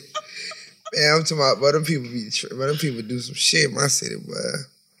tripping. Man, I'm talking about, but them people do some shit in my city, boy.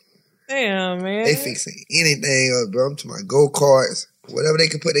 Damn, man. They fixing anything up, bro. I'm talking about go-karts, whatever they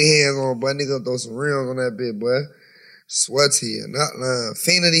can put their hands on, boy. They gonna throw some rims on that bitch, boy. Sweaty and not lying.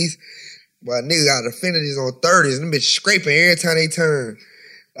 Infinities. But niggas got Infinities on 30s. Them bitch scraping every time they turn.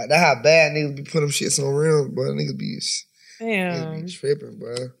 Like, that's how bad niggas be putting them shits on rims, but niggas be tripping,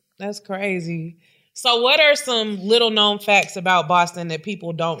 bro. That's crazy. So what are some little known facts about Boston that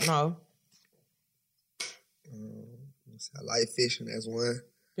people don't know? I like fishing, that's one.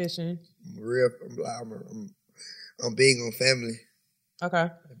 Fishing. I'm big on family. Okay.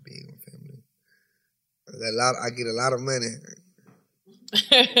 I'm big on family. I get a lot of money.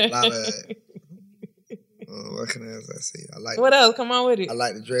 A lot of what can I say? I like. What else? Come on with it. I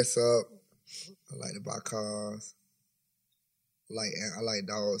like to dress up. I like to buy cars. I like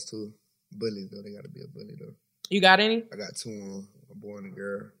dogs too. Bullies though, they gotta be a bully though. You got any? I got 2 a boy and a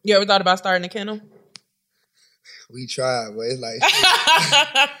girl. You ever thought about starting a kennel? We tried, but it's like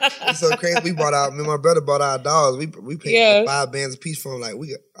it's so crazy. Me and my brother bought our dogs. We paid like $5 a piece for them. Like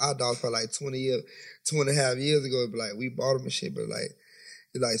our dogs for like 2.5 years ago. But like we bought them and shit. But like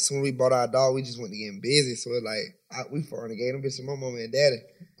it's like soon we bought our dog, we just went to getting busy. So it's like we foreign gave them bitches to my mama and daddy.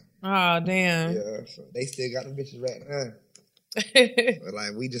 Oh damn. Yeah, so they still got them bitches right now. But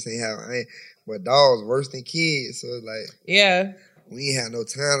like we just but dogs worse than kids. So it's like we ain't have no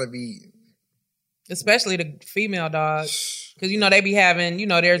time to be. Especially the female dogs. Because, they be having,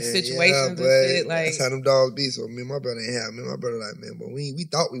 their situations and shit. Like, that's how them dogs be. So me and my brother ain't have. Me and my brother like, man, but we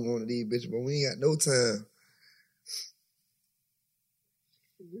thought we wanted these bitches, but we ain't got no time.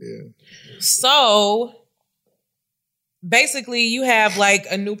 Yeah. So, basically you have like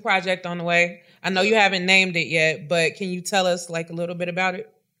a new project on the way. I know you haven't named it yet, but can you tell us like a little bit about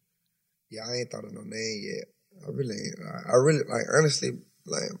it? Yeah, I ain't thought of no name yet. I really like honestly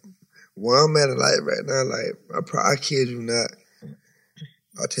like where I'm at in life right now. Like I kid you not.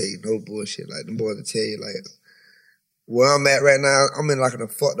 I'll tell you no bullshit. Like them boys will tell you like where I'm at right now. I'm in like a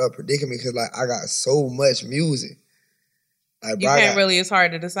fucked up predicament because like I got so much music. Like, you can't really. It's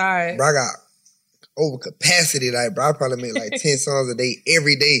hard to decide. Bro, I got over capacity. Like, bro, I probably make like 10 songs a day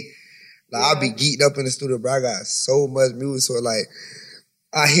every day. Like, I'll be geeked up in the studio, bro. I got so much music. So, like,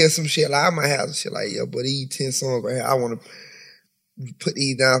 I hear some shit. Like, I might have some shit like, yo, but these 10 songs right here, I want to put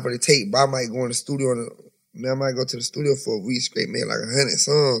these down for the tape. But I might go in the studio I might go to the studio for a week straight, make like 100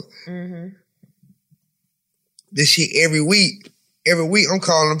 songs. Mm-hmm. This shit every week. Every week, I'm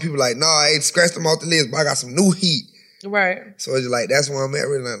calling them people like, nah, I ain't scratched them off the list, but I got some new heat. Right. So it's like, that's where I'm at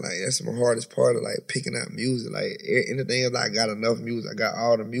really. Like, that's my hardest part of like picking out music. Like, anything else, like, I got enough music. I got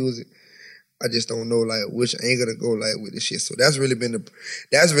all the music. I just don't know like which angle to go like with this shit. So that's really been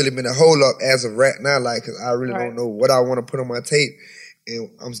the hold up as of right now. Like, cause I really don't know what I want to put on my tape,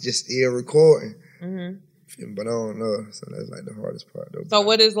 and I'm just still recording. Mm-hmm. But I don't know. So that's like the hardest part though. So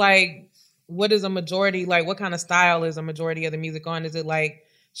what is a majority, like what kind of style is a majority of the music on? Is it like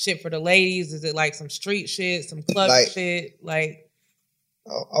shit for the ladies? Is it like some street shit, some club shit? Like,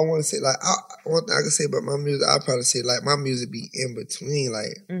 I want to say like one thing I can say about my music. I'll probably say like my music be in between.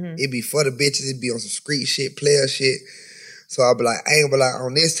 Like it be for the bitches. It be on some street shit, player shit. So I'll be like, I ain't gonna be like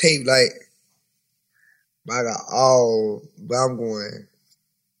on this tape like, but I got all. But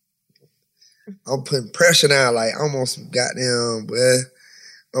I'm putting pressure down. Like I'm on some goddamn, boy.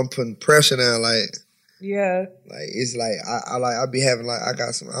 I'm putting pressure down. Like. Yeah. Like, it's like, I be having, like, I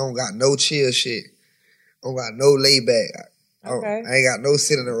don't got no chill shit. I don't got no layback. Okay. I ain't got no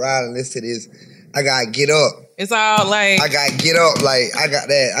sitting around and listen to this. I gotta get up. It's all like. I gotta get up. Like, I got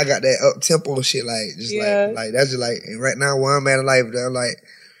that up tempo shit. Like, just like that's just like, and right now where I'm at in life,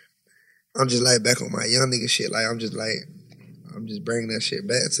 I'm just like back on my young nigga shit. Like, I'm just bringing that shit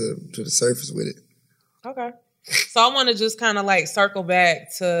back to the surface with it. Okay. So I want to just kind of like circle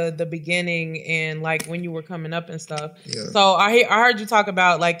back to the beginning and like when you were coming up and stuff. Yeah. So I heard you talk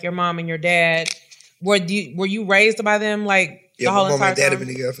about like your mom and your dad. Were you raised by them like the whole entire time? Yeah, my mom and dad have been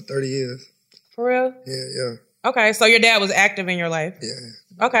together for 30 years. For real? Yeah. Okay, so your dad was active in your life?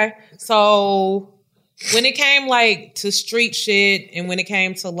 Yeah. Okay, so when it came like to street shit and when it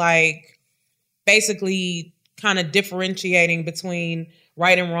came to like basically kind of differentiating between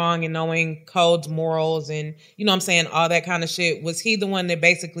right and wrong and knowing codes, morals, and, you know what I'm saying, all that kind of shit. Was he the one that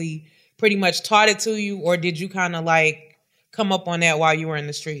basically pretty much taught it to you, or did you kind of like come up on that while you were in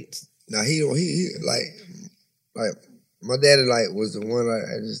the streets? No, he like my daddy like was the one like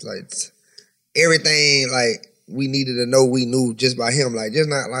I just like everything like we needed to know we knew just by him. Like, just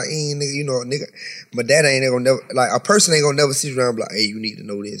not like, nigga, you know, nigga. My dad ain't gonna never, like, a person ain't gonna never sit around and be like, hey, you need to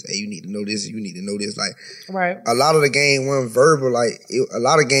know this. Hey, you need to know this. You need to know this. Like, right. A lot of the game wasn't verbal. Like, a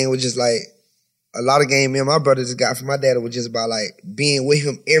lot of game was just like, a lot of game me and my brother just got from my dad was just about like being with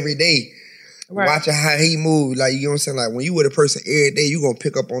him every day. Right. Watching how he moved. Like, you know what I'm saying? Like, when you with a person every day, you gonna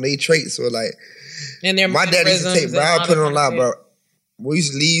pick up on their traits. So, like, and my dad used to take, bro, I put it on a lot, bro. We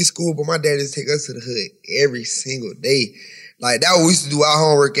used to leave school, but my dad used to take us to the hood every single day. Like, that what we used to do our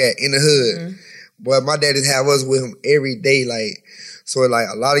homework at, in the hood. Mm-hmm. But my dad used to have us with him every day. Like, so like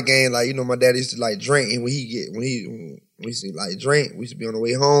a lot of games, like, you know, my dad used to like drink, and when we used to like drink, we used to be on the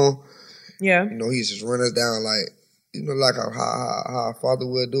way home. Yeah. You know, he used to just run us down like, you know, like how a father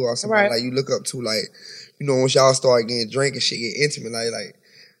would do, or somebody like you look up to, like, you know, once y'all start getting drink and shit get intimate, like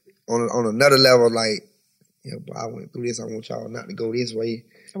on another level, like, yeah, but I went through this. I want y'all not to go this way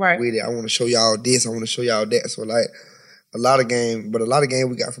with it. I want to show y'all this. I want to show y'all that. So like a lot of game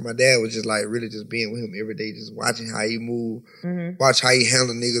we got from my dad was just like really just being with him every day, just watching how he move, watch how he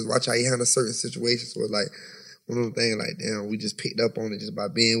handle niggas, watch how he handle certain situations. So it's like one of them things like, damn, we just picked up on it just by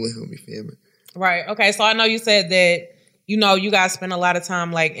being with him. You feel me? Right. Okay. So I know you said that, you know, you guys spent a lot of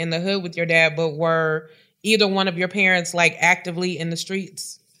time like in the hood with your dad, but were either one of your parents like actively in the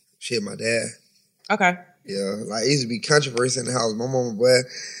streets? Shit, my dad. Okay. Yeah, like, it used to be controversy in the house. My mama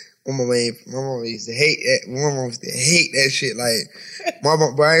used to hate that. My mama used to hate that shit. Like, my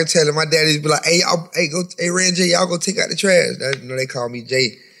mama, but I ain't telling my dad, used to be like, hey, Ran J, y'all go take out the trash. You know, they call me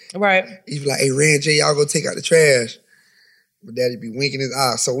Jay. Right. He'd be like, hey, Ran J, y'all go take out the trash. My daddy be winking his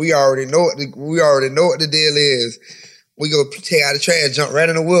eye. So we already know what the deal is. We go take out the trash, jump right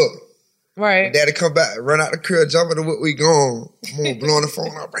in the whip. Right. My daddy come back, run out the crib, jump in the whip, we gone. I'm gonna blow on the phone,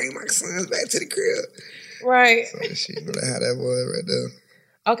 I'll bring my sons back to the crib. Right. So shit, you know how that was right there.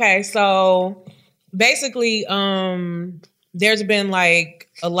 Okay, so basically, there's been like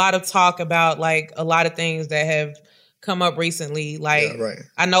a lot of talk about like a lot of things that have come up recently. Like,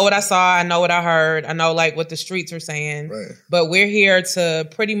 I know what I saw, I know what I heard, I know like what the streets are saying, but we're here to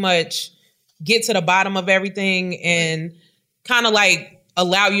pretty much get to the bottom of everything and kind of like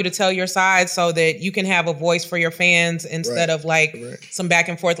allow you to tell your side so that you can have a voice for your fans instead of like some back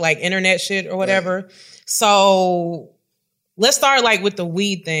and forth like internet shit or whatever. So let's start like with the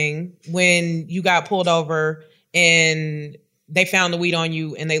weed thing. When you got pulled over and they found the weed on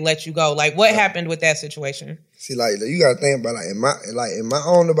you and they let you go, like what happened with that situation? See, like you gotta think about like in my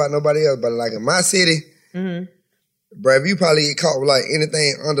I don't know about nobody else, but like in my city, bro, if you probably get caught with like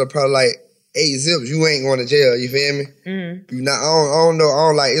anything under probably like 8 zips, you ain't going to jail. You feel me? You not. I don't know. I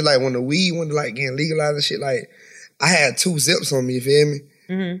don't like. It's like when the weed went to like getting legalized and shit. Like I had 2 zips on me. You feel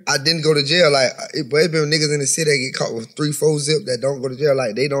me? I didn't go to jail. Like, but it's been niggas in the city that get caught with 3-4 zips that don't go to jail.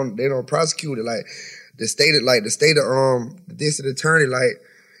 Like they don't prosecute it. Like the state of the district attorney. Like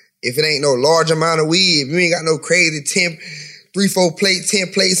if it ain't no large amount of weed, if you ain't got no crazy 3-4 plates,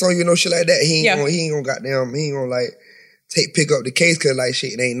 10 plates on you, no shit like that, he ain't gonna like pick up the case because like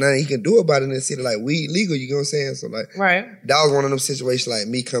shit, it ain't nothing he can do about it in the city. Like weed legal, you know what I'm saying? So like, that was one of them situations like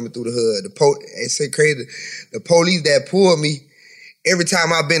me coming through the hood. It's so crazy. The police that pulled me, every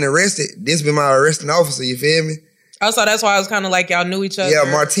time I've been arrested, this been my arresting officer. You feel me? Oh, so that's why I was kind of like y'all knew each other. Yeah,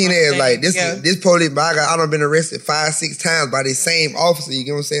 Martinez, like this police, I done been arrested 5-6 times by the same officer. You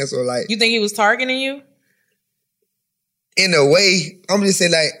get what I'm saying? So like, you think he was targeting you? In a way, I'm just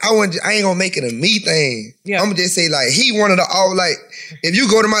saying like I ain't gonna make it a me thing. I'm gonna just say like he one of the all like if you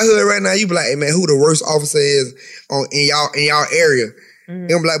go to my hood right now, you be like, hey man, who the worst officer is in y'all area? And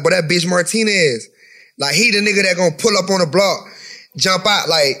I'm like, but that bitch Martinez, like he the nigga that gonna pull up on the block, jump out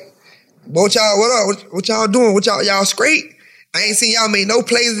like, what y'all doing? What y'all straight? I ain't seen y'all make no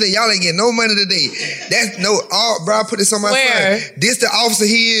plays today. Y'all ain't getting no money today. That's bro, I put this on my phone. This the officer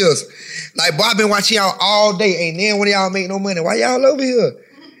he is. Like, boy, I been watching y'all all day. Ain't then when y'all make no money. Why y'all over here?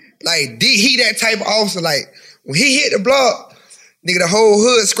 Like, he that type of officer. Like, when he hit the block, nigga, the whole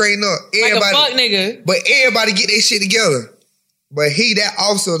hood straighten up. Everybody, like a fuck nigga. But everybody get their shit together. But he that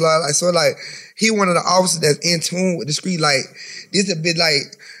officer, like, he one of the officers that's in tune with the street. Like, this a bit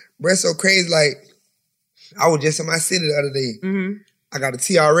like, bro, so crazy. Like, I was just in my city the other day. I got a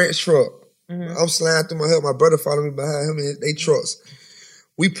TRX truck. I'm sliding through my hood. My brother followed me behind him and they trucks.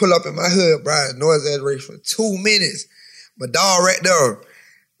 We pull up in my hood, bro, noise exaggeration for 2 minutes. My dog right there,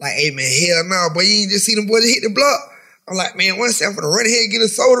 like, hey man, hell no, boy, you ain't just see them boys hit the block. I'm like, man, one second, I'm finna run ahead and get a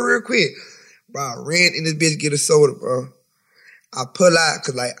soda real quick. Bro, I ran in this bitch get a soda, bro. I pull out,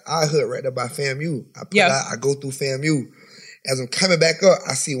 cause like, our hood right there by FAMU. I pull out, I go through FAMU. As I'm coming back up,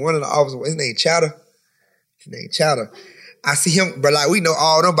 I see one of the officers, his name Chowder. I see him, bro, like, we know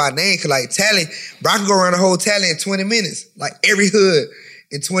all them by name, cause like, Tally, bro, I can go around the whole Tally in 20 minutes. Like, every hood.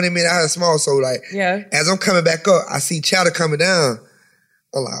 In 20 minutes, I had small, so like, as I'm coming back up, I see Chowder coming down.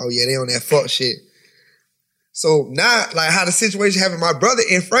 I'm like, oh yeah, they on that fuck shit. So now, like how the situation happened, my brother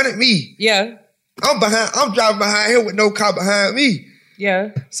in front of me. I'm driving behind him with no car behind me.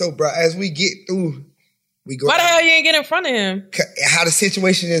 So bro, as we get through, we go. Why the hell you ain't get in front of him? How the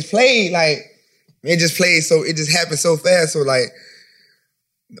situation just played, like, it just played so, it just happened so fast, so like,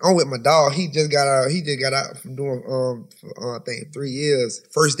 I'm with my dog. He just got out from doing I think 3 years.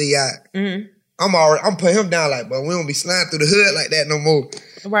 First day out. I'm putting him down like, but we don't be sliding through the hood like that no more.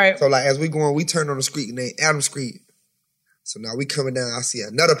 Right. So like as we going, we turn on the street named Adams Street. So now we coming down, I see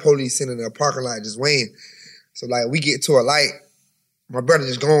another police sitting in the parking lot just waiting. So like we get to a light. My brother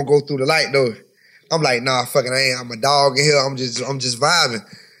just gonna go through the light though. I'm like, nah, fucking I ain't. I'm a dog in here. I'm just vibing.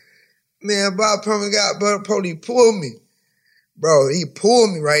 Man, Bob Perman got police pulled me. Bro, he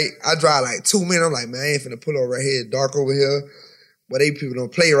pulled me, right? I drive like 2 minutes. I'm like, man, I ain't finna pull over right here. Dark over here. But they people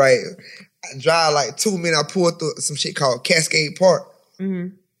don't play right. I drive like 2 minutes. I pull through some shit called Cascade Park. I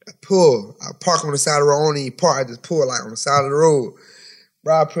park on the side of the road. I don't even park. I just pull like on the side of the road.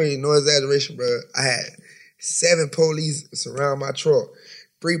 Bro, I pretty no exaggeration, bro. I had 7 police surround my truck.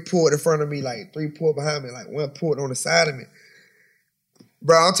 3 pulled in front of me, like 3 pulled behind me, like 1 pulled on the side of me.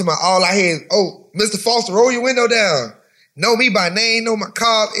 Bro, I'm talking about all I hear is, oh, Mr. Foster, roll your window down. Know me by name, know my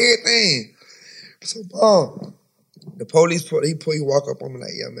car, everything. So, the police, he walk up on me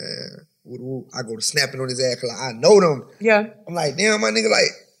like, yeah, man. I go to snapping on his ass because I know them. I'm like, damn, my nigga, like,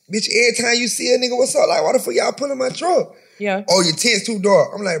 bitch, every time you see a nigga, what's up? Like, why the fuck y'all pulling my truck? Oh, your tent's too dark.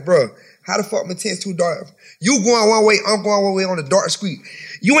 I'm like, bro, how the fuck my tent's too dark? You going one way, I'm going one way on the dark street.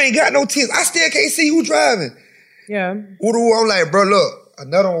 You ain't got no tents. I still can't see who driving. I'm like, bro, look.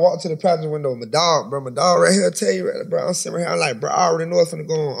 Another one walked to the passenger window. My dog right here, tell you, bro, I'm sitting right here. I'm like, bro, I already know what's finna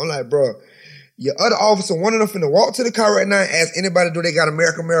go on. I'm like, bro, Your other officer, one of them finna walk to the car right now and ask anybody do they got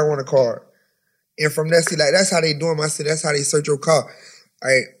American marijuana card. And from that, see, like, that's how they do them. I said, that's how they search your car. All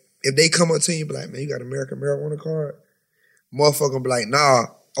right, if they come up to you, be like, man, you got American marijuana card? Motherfucker be like, nah.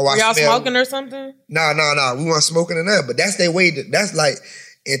 Oh, I y'all smell smoking or something? Nah. We weren't smoking or nothing. But that's their way. That's like,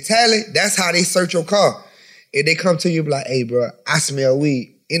 in Tally, that's how they search your car. If they come to you, be like, hey, bro, I smell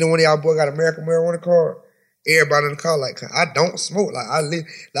weed. Any one of y'all boy got American marijuana card? Everybody in the car, like, I don't smoke. Like,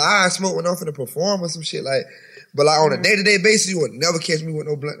 I smoke when I'm finna perform or some shit. Like, but like on a day-to-day basis, you would never catch me with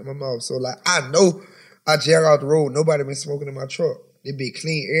no blunt in my mouth. So like, I know I jag out the road. Nobody been smoking in my truck. They be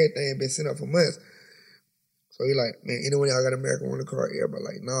clean, everything been sitting up for months. So he like, man, anyone y'all got American marijuana card? Everybody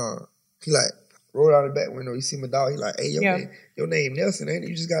like, nah. He like, rolled out the back window. He see my dog. He like, hey, your name Nelson, ain't it?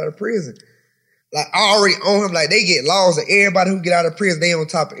 You just got out of prison. Like, I already own him. Like, they get laws that everybody who get out of prison, they on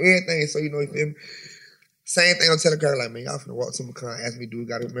top of everything. So, you know, you feel me? Same thing on Telegram, like, man, y'all finna walk to my car and ask me, do we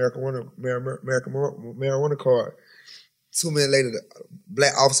got an American marijuana card? 2 minutes later, the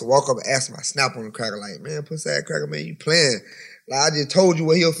black officer walk up and ask me, I snap on the cracker, like, man, pussy ass cracker, man, you playing. Like, I just told you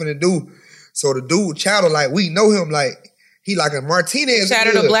what he was finna do. So the dude, Chatter, like, we know him, like, he like a Martinez.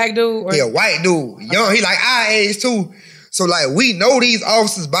 Chatter, the black dude? Or? Yeah, white dude. Young, he like our age too. So, like, we know these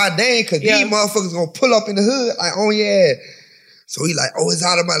officers by name because these motherfuckers gonna pull up in the hood, like, oh, yeah. So he like, oh, it's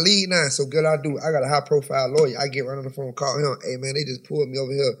out of my league now. So good I do. I got a high-profile lawyer. I get right on the phone, call him. Hey, man, they just pulled me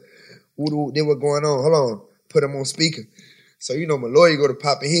over here. Then what going on? Hold on. Put him on speaker. So, you know, my lawyer go to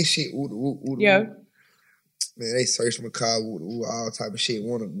popping his shit. Yeah. Man, they searched my car, all type of shit.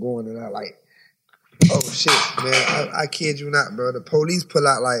 Want to go in and out like, oh, shit, man. I kid you not, bro. The police pull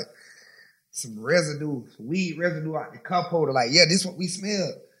out, like, some residue, some weed residue out the cup holder. Like, yeah, this what we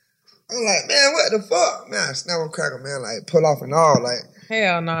smell. I'm like, man, what the fuck? Man, I snap on cracker, man, like, pull off and all, like.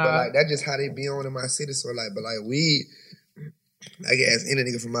 Hell nah. But, like, that's just how they be on in my city. So, like, but, like, weed, I can ask any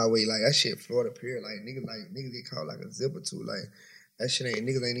nigga from my way, like, that shit Florida period. Like, niggas get caught like a zipper too. Like, that shit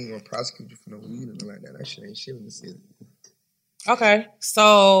niggas ain't even gonna prosecute you for no weed or nothing like that. That shit ain't shit in the city. Okay,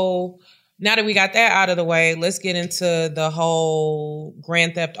 so now that we got that out of the way, let's get into the whole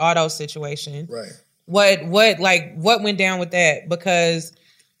Grand Theft Auto situation. Right. What went down with that? Because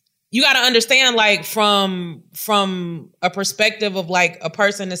you got to understand, like, from a perspective of, like, a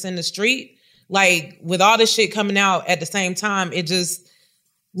person that's in the street, like, with all this shit coming out at the same time, it just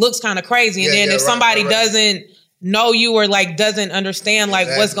looks kind of crazy. And then if somebody doesn't know you or, like, doesn't understand, like,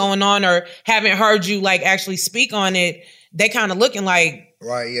 what's going on or haven't heard you, like, actually speak on it, they kind of looking like,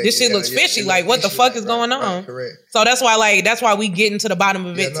 this shit looks fishy. Like, what the fuck is going on? Correct. So that's why we getting to the bottom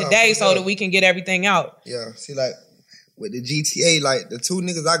of it today so that we can get everything out. Yeah. See, like, with the GTA, like, the two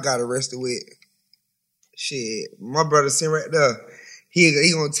niggas I got arrested with, shit, my brother sitting right there.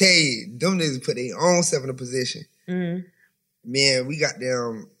 He gonna tell you, them niggas put their own self in a position. Mm-hmm. Man, we had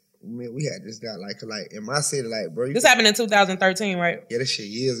this guy, like, in my city, like, bro. This happened in 2013, right? Yeah, this shit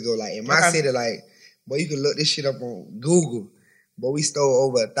years ago. Like, in my city, like, boy, you can look this shit up on Google. But we stole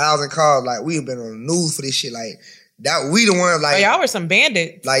over 1,000 cars. Like, we have been on the news for this shit. Like, that we the ones, like, y'all were some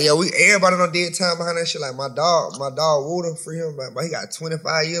bandits. Like, yeah, everybody done did time behind that shit. Like, my dog Wooder, free him, but he got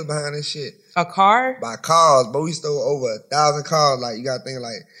 25 years behind this shit. A car? By cars, but we stole over 1,000 cars. Like, you gotta think,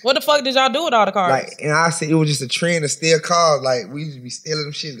 like, what the fuck did y'all do with all the cars? Like, and I said it was just a trend to steal cars. Like, we used to be stealing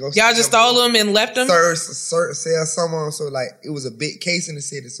them shit. Y'all just stole them and left them? Sell some on. So, like, it was a big case in the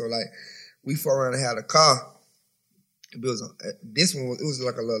city. So, like, we fought around and had a car. It was it was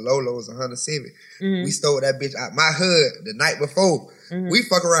like a little Lolo. It was a Honda Civic. Mm-hmm. We stole that bitch out my hood the night before. Mm-hmm. We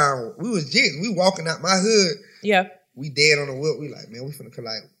fuck around. We was jigging. We walking out my hood. Yeah. We dead on the wheel. We like, man, we finna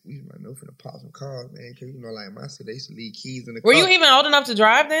finna pop some cars, man. Cause you know, like, my city, they used to leave keys in the car. Were you even old enough to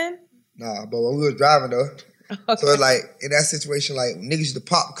drive then? Nah, but when we was driving though. Okay. So it's like, in that situation, like, niggas used to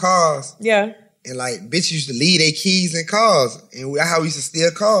pop cars. Yeah. And, like, bitches used to leave their keys in cars. And that's how we used to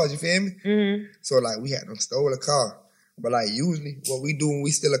steal cars, you feel me? Mm-hmm. So, like, we had them stole a car. But, like, usually what we do when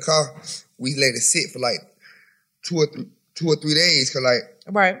we steal a car, we let it sit for, like, 2 or 3 days. Cause, like,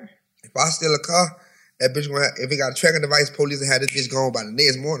 right. If I steal a car, that bitch gonna have, if it got a tracking device, police will have this bitch gone by the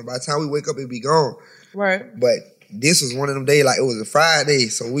next morning. By the time we wake up, it be gone. Right. But this was one of them days, like, it was a Friday.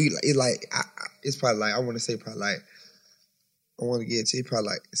 So it's probably like, I want to say probably like, I want to get to probably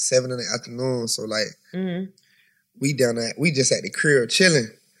like 7 in the afternoon. So, like, we down there, we just at the crib chilling.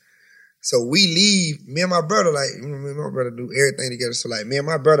 So we leave, me and my brother, like, me and my brother do everything together. So, like, me and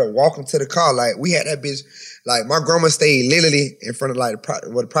my brother walking to the car, like, we had that bitch, like, my grandma stayed literally in front of, like,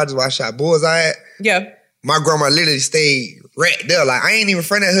 the project where I shot bullseye at. Yeah. My grandma literally stayed right there. Like, I ain't even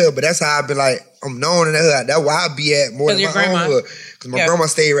from that hood, but that's how I've been, like, I'm known in that hood. That's where I be at more than my own hood. Because my grandma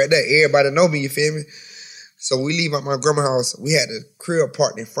stayed right there. Everybody know me, you feel me? So we leave out my grandma's house. We had the crib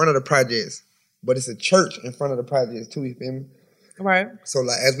parked in front of the projects. but it's a church in front of the projects too, you feel me? Right. So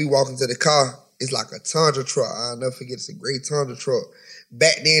like as we walk into the car, it's like a Tundra truck. I'll never forget, it's a great Tundra truck.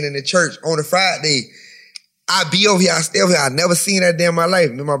 Back then in the church on a Friday, I be over here, I stay over here. I never seen that day in my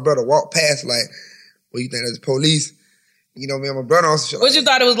life. Me and my brother walk past like, what you think, that's the police? You know, me and my brother on some shit. What, you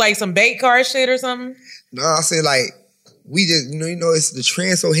thought it was like some bait car shit or something? No, I said like, we just, you know, it's the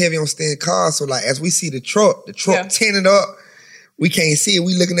trend so heavy on staying cars. So like, as we see the truck tinted up, we can't see it.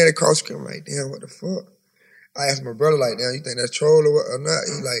 We looking at it across the screen. I'm like, damn, what the fuck? I asked my brother like, damn, you think that's troll or what or not?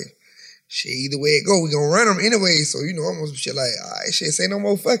 He like, shit, either way it go, we gonna run them anyway. So, you know, almost shit like, all right, shit, say no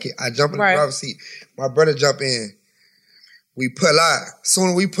more, fuck it. I jump in the driver's seat. My brother jump in. We pull out. Soon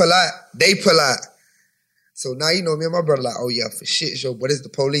as we pull out, they pull out. So now, you know, me and my brother like, oh yeah, for shit show, but it's the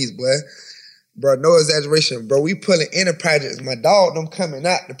police, boy. Bro, no exaggeration. Bro, we pulling in the projects. My dog, them coming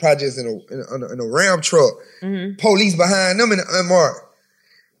out the projects in a Ram truck. Mm-hmm. Police behind them in the unmarked.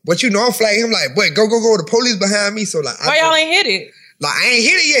 But you know, I'm flagging him like, boy, go. The police behind me. So like, why y'all ain't hit it? Like, I ain't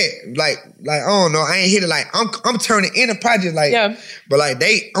hit it yet. Like I don't know. I ain't hit it. Like, I'm turning in the project. Like, yeah. But like,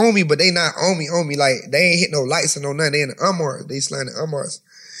 they on me, but they not on me. Like, they ain't hit no lights or no nothing. They in the unmarked. They sliding the unmarked.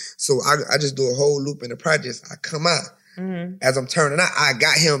 So I just do a whole loop in the projects. I come out. Mm-hmm. As I'm turning out, I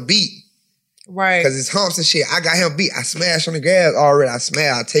got him beat. Right. Because it's humps and shit. I got him beat. I smash on the gas already.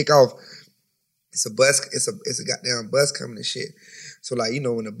 I take off. It's a bus. It's a goddamn bus coming and shit. So like, you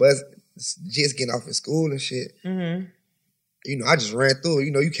know, when the bus just getting off at school and shit, mm-hmm. You know, I just ran through.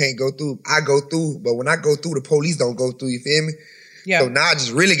 You know, you can't go through. I go through, but when I go through, the police don't go through. You feel me? Yeah. So now I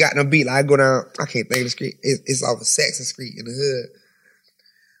just really got them beat. Like I go down. I can't think of the street. It's off of Saxon Street in the hood.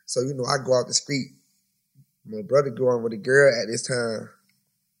 So you know, I go out the street. My brother going with a girl at this time.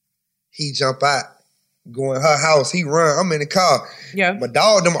 He jump out, go in her house. He run. I'm in the car. Yeah. My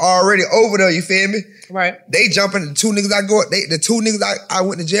dog them already over there. You feel me? Right. They jumping. The two niggas the two niggas I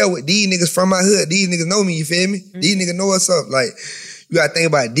went to jail with. These niggas from my hood. These niggas know me. You feel me? Mm-hmm. These niggas know what's up. Like you gotta think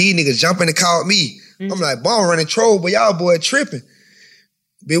about it. These niggas jumping to call me. Mm-hmm. I'm like, boy, I'm running troll, but y'all boy tripping.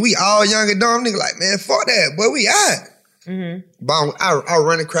 But we all young and dumb niggas. Like, man, fuck that. Boy, we out. Mm-hmm. But I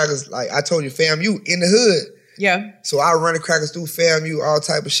run the crackers like I told you, fam. You in the hood. Yeah. So I run the crackers through FAMU, all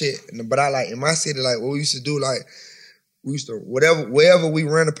type of shit. But I like in my city, like what we used to do, like we used to wherever we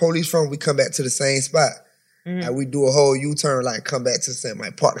run the police from, we come back to the same spot. Mm-hmm. Like we do a whole U-turn, like come back to the same,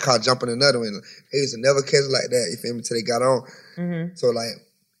 like park the car, jump in another one. They used to never catch it like that, you feel me, till they got on. Mm-hmm. So like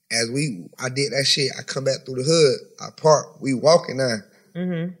I did that shit, I come back through the hood, I park, we walking now.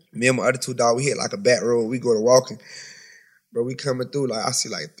 Mm-hmm. Me and my other two dogs, we hit like a back road, we go to walking. Bro, we coming through, like, I see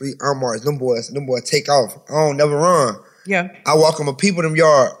like 3 unmarked. Them boys take off. I don't never run. Yeah. I walk in my people them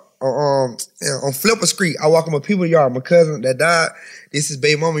yard on Flipper Street. I walk in my people yard. My cousin that died, this is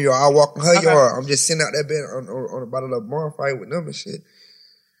baby mama yard. I walk in her yard. I'm just sitting out there bed on about a little bonfire with them and shit.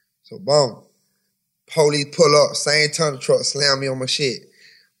 So, boom. Police pull up, same ton of truck, slam me on my shit.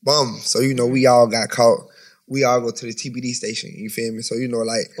 Boom. So, you know, we all got caught. We all go to the TBD station, you feel me? So, you know,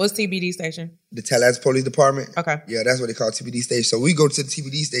 like... What's TBD station? The Tallahassee Police Department. Okay. Yeah, that's what they call TBD station. So we go to the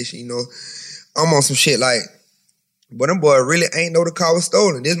TBD station, you know. I'm on some shit like, but them boys really ain't know the car was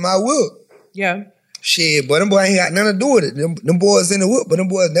stolen. This my whip. Yeah. Shit, but them boys ain't got nothing to do with it. Them boys in the whip, but them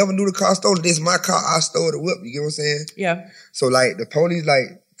boys never knew the car stolen. This my car, I stole the whip. You get what I'm saying? Yeah. So, like, the police,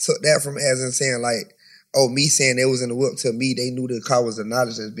 like, took that from as in saying, like, oh, me saying they was in the whip to me, they knew the car was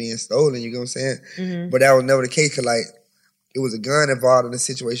acknowledged as being stolen, you get what I'm saying? Mm-hmm. But that was never the case, because, like, it was a gun involved in the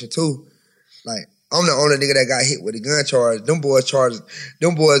situation, too. Like, I'm the only nigga that got hit with a gun charge. Them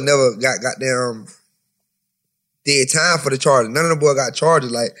boys never got goddamn dead time for the charge. None of them boys got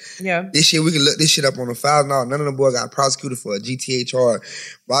charges. Like, yeah. This shit, we can look this shit up on the files now. None of them boys got prosecuted for a GTA charge.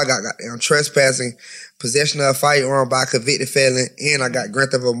 But I got goddamn trespassing, possession of a firearm by a convicted felon, and I got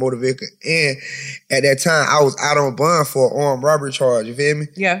grant of a motor vehicle. And at that time, I was out on bond for an armed robbery charge. You feel me?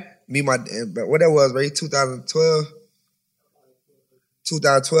 Yeah. What that was, right?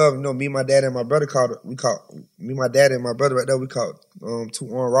 2012, you know, me, my dad, and my brother me, my dad, and my brother right there, we caught 2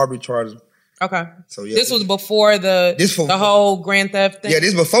 armed robbery charges. Okay. So yeah. This was before the whole grand theft thing? Yeah,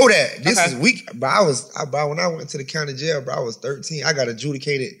 this before that. This is weak. But when I went to the county jail, bro, I was 13. I got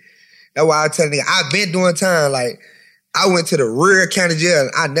adjudicated. That's why I tell nigga, I've been doing time. Like, I went to the rear county jail.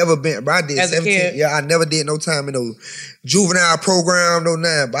 I never been, bro. I did 17. Yeah, I never did no time in no juvenile program, no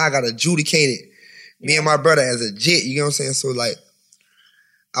nothing. But I got adjudicated. Me and my brother as a jit, you know what I'm saying? So like,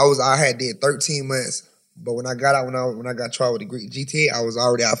 I did 13 months. But when I got out, when I got tried with the Greek GTA, I was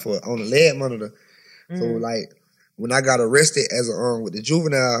already out on the lead monitor. Mm-hmm. So like, when I got arrested as with the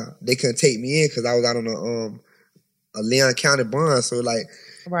juvenile, they couldn't take me in because I was out on a Leon County bond. So like,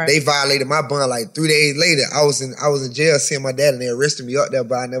 Right. They violated my bond like 3 days later. I was in jail seeing my dad and they arrested me up there,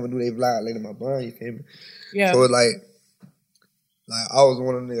 but I never knew they violated my bond, you feel me? Yeah. So it's like I was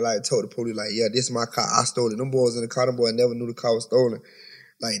one of them that told the police, yeah, this is my car, I stole it. Them boys in the car, them boys never knew the car was stolen.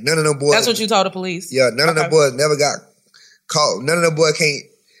 Like none of them boys. That's what you told the police? Yeah, none of them boys never got caught. None of them boys can't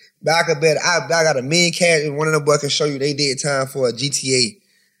back up bet. I got $1 million cash and one of them boys can show you they did time for a GTA.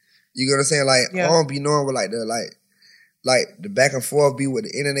 You get what I'm saying? I don't be knowing what the back and forth be with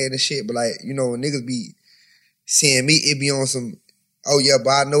the internet and shit, but when niggas be seeing me, it be on some, oh yeah, but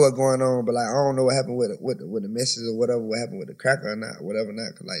I know what's going on, but I don't know what happened with the message or whatever, what happened with the cracker or not, whatever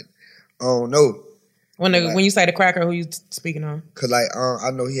not, cause I don't know. When you say the cracker, who you speaking on? Cause I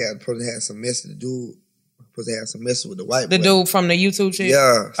know he supposed to have some message, the dude supposed to have some message with the white boy. The dude from the YouTube shit?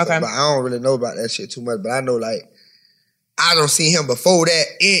 Yeah. Okay. But I don't really know about that shit too much, but I know I don't see him before that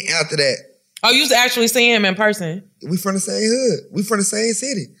and after that. Oh, you actually see him in person? We from the same hood. We from the same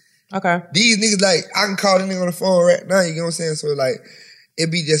city. Okay. These niggas, I can call the nigga on the phone right now, you know what I'm saying? So,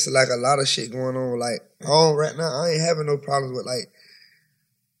 it be just, a lot of shit going on. Right now, I ain't having no problems with,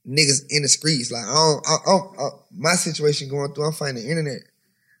 niggas in the streets. My situation going through, I'm finding the internet.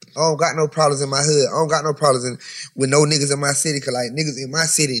 I don't got no problems in my hood. I don't got no problems with no niggas in my city, because, niggas in my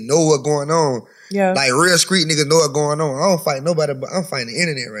city know what's going on. Yeah. Real street niggas know what's going on. I don't fight nobody, but I'm fighting the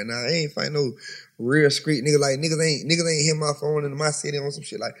internet right now. I ain't fighting no real street niggas. Niggas ain't hit my phone in my city on some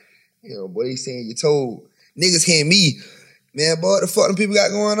shit boy, they saying you told. Niggas hearing me, man, boy, what the fuck them people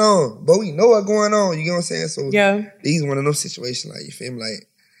got going on? But we know what's going on, you know what I'm saying? So these one of those situations, you feel me?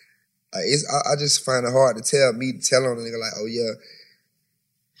 I just find it hard to tell on a nigga oh yeah,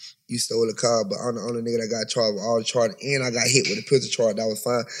 you stole a car, but I'm the only nigga that got charged with all the charges, and I got hit with a pistol charge. That was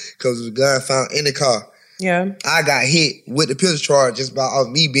fine, because it was a gun found in the car. Yeah. I got hit with the pistol charge just by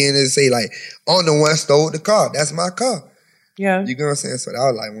me being there to say, I'm the one stole the car. That's my car. Yeah. You know what I'm saying? So that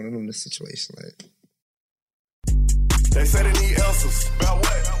was one of them situations. They say they need answers. About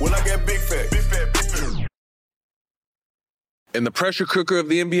what? When I get big fat. In the pressure cooker of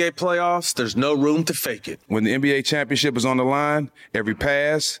the NBA playoffs, there's no room to fake it. When the NBA championship is on the line, every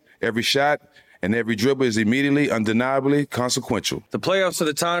pass, every shot, and every dribble is immediately, undeniably consequential. The playoffs are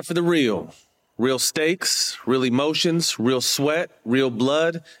the time for the real. Real stakes, real emotions, real sweat, real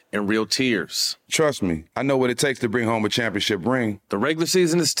blood, and real tears. Trust me, I know what it takes to bring home a championship ring. The regular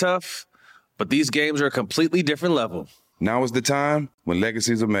season is tough, but these games are a completely different level. Now is the time when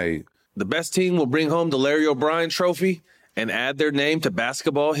legacies are made. The best team will bring home the Larry O'Brien Trophy and add their name to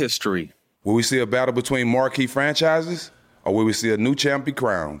basketball history. Will we see a battle between marquee franchises, or will we see a new champ be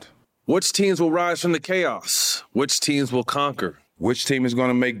crowned? Which teams will rise from the chaos? Which teams will conquer? Which team is going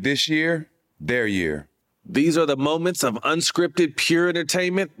to make this year their year? These are the moments of unscripted, pure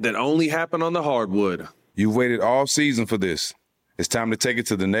entertainment that only happen on the hardwood. You've waited all season for this. It's time to take it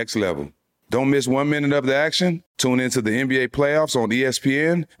to the next level. Don't miss 1 minute of the action. Tune into the NBA playoffs on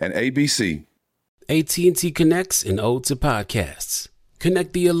ESPN and ABC. AT&T connects an ode to podcasts.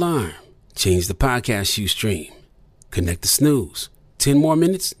 Connect the alarm. Change the podcast you stream. Connect the snooze. 10 more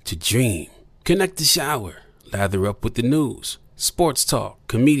minutes to dream. Connect the shower. Lather up with the news, sports talk,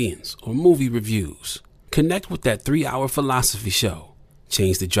 comedians, or movie reviews. Connect with that 3-hour philosophy show.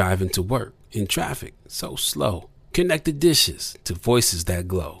 Change the drive into work in traffic so slow. Connect the dishes to voices that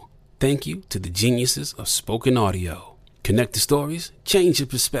glow. Thank you to the geniuses of spoken audio. Connect the stories, change your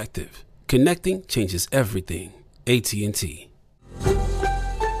perspective. Connecting changes everything. AT&T.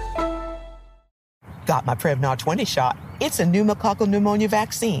 Got my Prevnar 20 shot. It's a pneumococcal pneumonia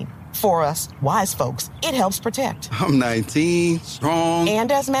vaccine. For us, wise folks, it helps protect. I'm 19, strong.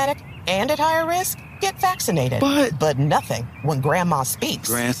 And asthmatic, and at higher risk? Get vaccinated. But nothing when grandma speaks.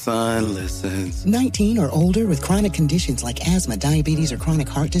 Grandson listens. 19 or older with chronic conditions like asthma, diabetes, or chronic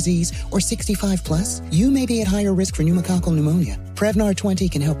heart disease, or 65 plus, you may be at higher risk for pneumococcal pneumonia. Prevnar 20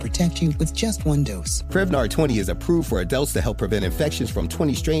 can help protect you with just one dose. Prevnar 20 is approved for adults to help prevent infections from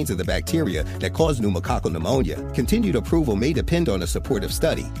 20 strains of the bacteria that cause pneumococcal pneumonia. Continued approval may depend on a supportive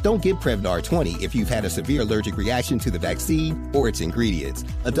study. Don't give Prevnar 20 if you've had a severe allergic reaction to the vaccine or its ingredients.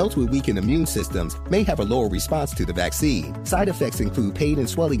 Adults with weakened immune systems may have a lower response to the vaccine. Side effects include pain and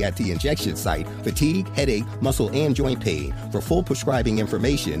swelling at the injection site, fatigue, headache, muscle, and joint pain. For full prescribing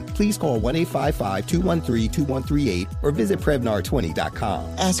information, please call 1-855-213-2138 or visit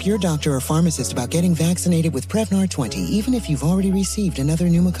Prevnar20.com. Ask your doctor or pharmacist about getting vaccinated with Prevnar 20, even if you've already received another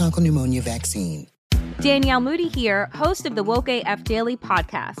pneumococcal pneumonia vaccine. Danielle Moody here, host of the Woke AF Daily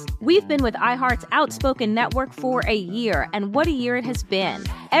podcast. We've been with iHeart's Outspoken Network for a year, and what a year it has been.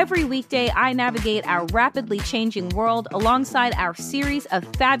 Every weekday, I navigate our rapidly changing world alongside our series of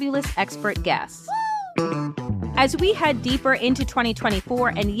fabulous expert guests. As we head deeper into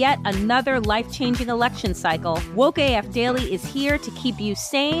 2024 and yet another life-changing election cycle, Woke AF Daily is here to keep you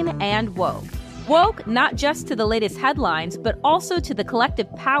sane and woke. Woke not just to the latest headlines, but also to the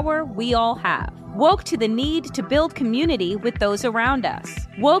collective power we all have. Woke to the need to build community with those around us.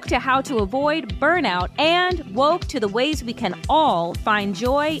 Woke to how to avoid burnout, and woke to the ways we can all find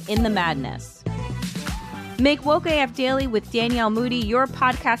joy in the madness. Make Woke AF Daily with Danielle Moody your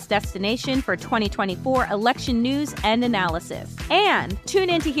podcast destination for 2024 election news and analysis. And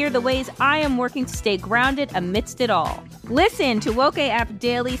tune in to hear the ways I am working to stay grounded amidst it all. Listen to Woke AF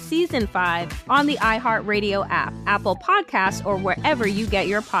Daily Season 5 on the iHeartRadio app, Apple Podcasts, or wherever you get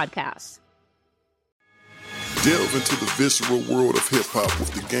your podcasts. Delve into the visceral world of hip-hop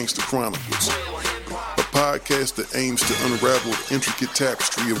with the Gangster Chronicles, a podcast that aims to unravel the intricate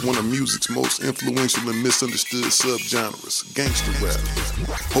tapestry of one of music's most influential and misunderstood subgenres, gangster rap.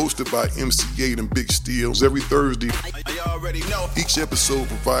 Hosted by MC8 and Big Steels every Thursday, each episode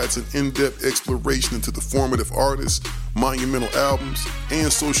provides an in-depth exploration into the formative artists, monumental albums,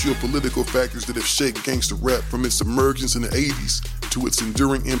 and socio-political factors that have shaped gangster rap from its emergence in the 80s to its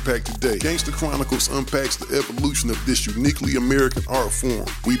enduring impact today. Gangster Chronicles unpacks the evolution of this uniquely American art form.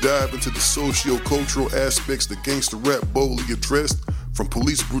 We dive into the socio-cultural aspects that gangster rap boldly addressed, from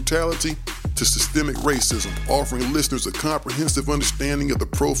police brutality to systemic racism, offering listeners a comprehensive understanding of the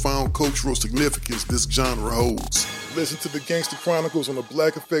profound cultural significance this genre holds. Listen to the Gangster Chronicles on the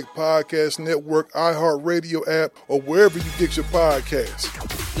Black Effect Podcast Network, iHeartRadio app, or wherever you get your podcasts.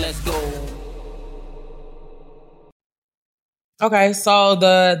 Let's go. Okay, so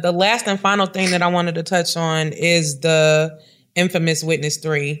the last and final thing that I wanted to touch on is the infamous Witness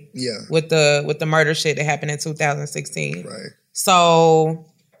 3. Yeah. With the murder shit that happened in 2016. Right. So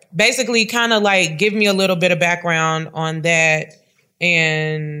basically kind of like give me a little bit of background on that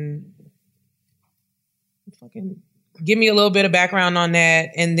and give me a little bit of background on that,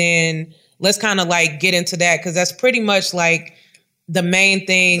 and then let's kind of like get into that, because that's pretty much like the main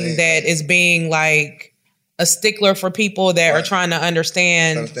thing that is being like a stickler for people that are trying to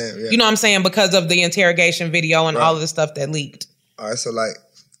understand you know what I'm saying, because of the interrogation video and all of the stuff that leaked. All right, so like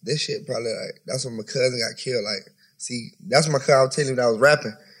this shit probably like that's when my cousin got killed. Like, see, that's my cousin. I was telling you that I was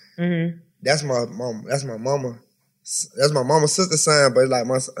rapping. Mm-hmm. That's my mom. That's my mama. That's my mama's sister's son, but like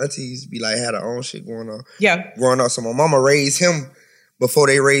my aunties be like had her own shit going on. Yeah. Growing up. So my mama raised him before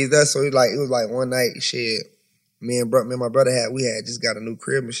they raised us. So it was like one night, shit, me and my brother we had just got a new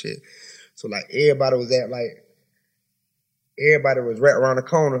crib and shit. So like everybody was right around the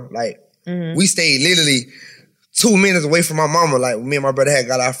corner. Like we stayed literally 2 minutes away from my mama. Like me and my brother had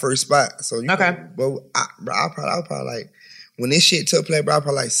got our first spot. So but I was probably like, when this shit took place, bro, I was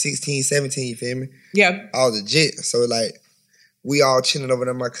probably like 16, 17, you feel me? Yeah. I was legit. So like, we all chilling over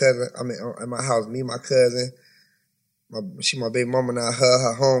there, my cousin, at my house, me, my cousin, my baby mama now,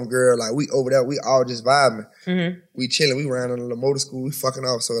 her home girl, like we over there, we all just vibing. Mm-hmm. We chilling, we ran on the motor school, we fucking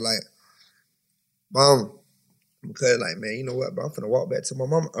off. So like, boom. Because like, man, you know what, bro, I'm finna walk back to my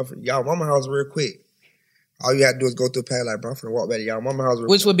mama, y'all mama house real quick. All you had to do is go through the path, like, bro, I'm finna walk back to y'all mama house real quick.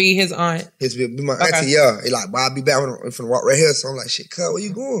 Which would be his aunt. His be my auntie, yeah. He like, bro, I'll be back, I'm finna walk right here. So I'm like, shit, cuz, where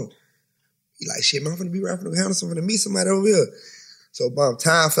you going? He like, shit, man, I'm finna be right finna handle something, finna meet somebody over here. So, boom,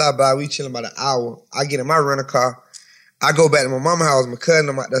 time fly by, we chilling about an hour. I get in my rental car. I go back to my mama house. My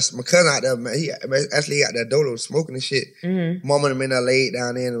cousin out there, man, he actually out there dolo smoking and shit. Mm-hmm. Mama and them in there laid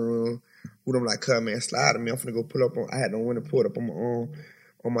down there in the room. With them like, come man, slide on me. I'm finna go pull up on. I had no window pulled up on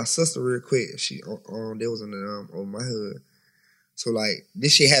my sister real quick. She they was on my hood. So like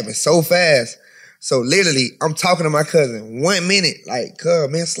this shit happened so fast. So literally, I'm talking to my cousin 1 minute. Like,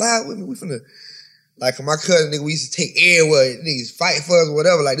 cuz man, slide with me. We finna like my cousin nigga. We used to take everywhere. Niggas fight for us or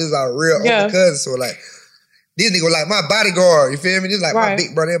whatever. Like this is our real older cousin. So like this nigga was like my bodyguard. You feel me? This like my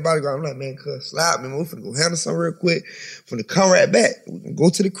big brother bodyguard. I'm like, man, cuz slide me. Man. We finna go handle something real quick. Finna come right back. We can go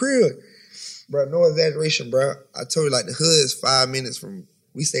to the crib. Bro, no exaggeration, bro. I told you, like, the hood is 5 minutes from,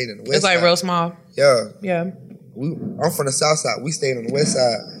 we stayed in the west side. It's like real small. Yeah. Yeah. I'm from the south side. We stayed on the west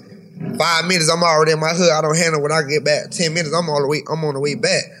side. 5 minutes, I'm already in my hood. I don't handle when I get back. 10 minutes, I'm on the way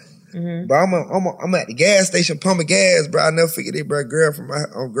back. Mm-hmm. Bro, I'm at the gas station pumping gas, bro. I never forget it, bro. Girl from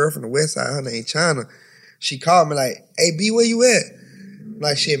the west side, her name China. She called me like, hey, B, where you at? I'm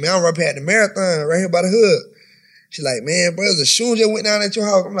like, shit, man, I'm right here at the marathon, right here by the hood. She like, man, bro, there's a shooting just went down at your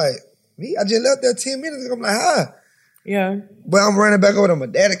house. I'm like, me? I just left there 10 minutes ago. I'm like, hi. Yeah. But I'm running back over there. My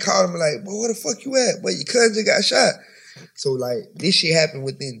daddy called him like, boy, where the fuck you at? But your cousin just got shot. So like, this shit happened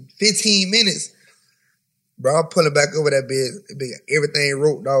within 15 minutes. Bro, I'm pulling back over that bitch. Everything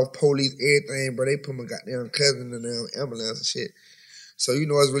roped off, police, everything, bro. They put my goddamn cousin in the ambulance and shit. So you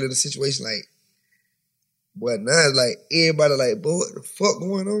know it's really the situation like, But now it's like everybody like, boy, what the fuck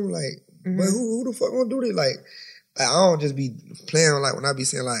going on? Like, but who the fuck gonna do this? Like I don't just be playing like when I be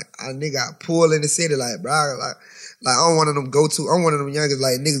saying like a nigga got pulled in the city, like bro, like I'm one of them go-to. I'm one of them youngest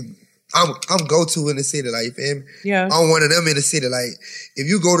like niggas. I'm go-to in the city, like you feel me? Yeah. I'm one of them in the city. Like if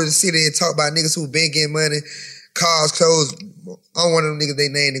you go to the city and talk about niggas who been getting money, cars, clothes, I'm one of them niggas they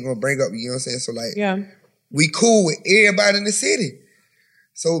name they gonna bring up. You know what I'm saying? So like, we cool with everybody in the city.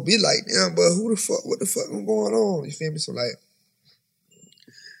 So be like, damn, but who the fuck? What the fuck going on? You feel me? So like,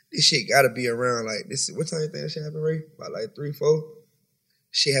 this shit gotta be around like this. What time you think that shit happened, Ray? About like 3, 4.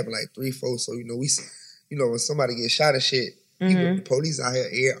 Shit happened like 3, 4. So you know when somebody get shot and shit, people, the police out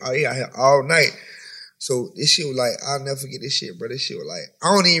here, they out here all night. So this shit was like, I'll never forget this shit, bro. This shit was like,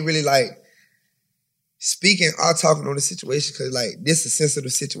 I don't even really like speaking or talking on the situation because like this is a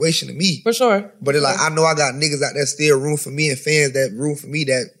sensitive situation to me. For sure. But it's like I know I got niggas out there still room for me and fans that room for me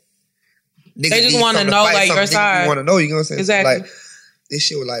that niggas they just want to know like your side. Want to know, you know what I'm saying? Exactly. Like this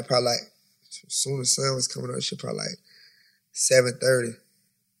shit was like probably like as soon as the sun was coming up, shit probably like 7:30,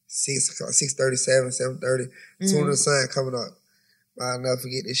 6:37, 7:30. As soon as the sun coming up, I'll never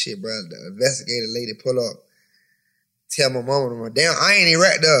forget this shit, bro. The investigator lady pull up, tell my mama, damn, I ain't even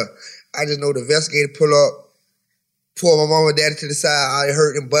right there. I just know the investigator pull up, pull my mama and daddy to the side. I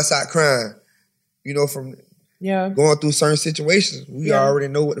heard them bust out crying. You know, from going through certain situations. We already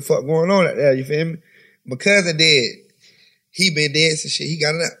know what the fuck going on out there, you feel me? My cousin dead. He been dead since shit. He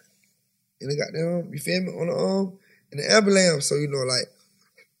got it out. And they got them, you feel me, on the arm, in the ambulance. So, you know, like,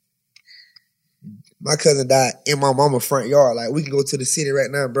 my cousin died in my mama's front yard. Like, we can go to the city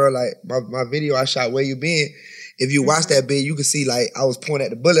right now, bro. Like, my video I shot, Where You Been? If you watch that bit, you can see, like, I was pointing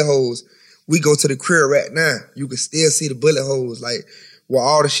at the bullet holes. We go to the crib right now. You can still see the bullet holes, like, where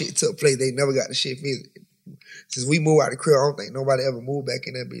all the shit took place. They never got the shit fixed. Since we moved out the crib, I don't think nobody ever moved back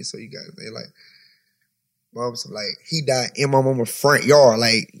in that bitch. So you guys, they like, mom's like, he died in my mama's front yard,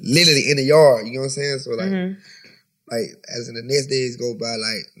 like, literally in the yard. You know what I'm saying? So, like, like, as in the next days go by,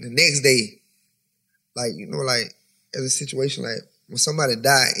 like, the next day, like, you know, like, as a situation, like, when somebody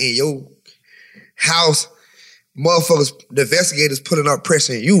died in your house, motherfuckers, the investigators putting up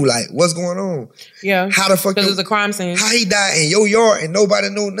pressure on you, like, what's going on? Yeah. How the fuck? Because it's a crime scene. How he died in your yard and nobody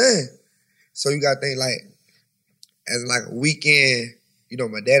know nothing? So you got to think, like, as like a weekend, you know,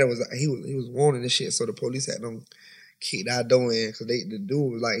 my daddy was, he was wanting this shit, so the police had them kick our door in, because the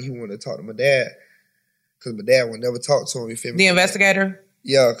dude was like, he wanted to talk to my dad, because my dad would never talk to him, you feel me? The investigator?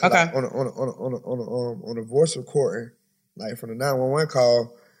 Yeah, okay. Like, on a voice recording, like from the 911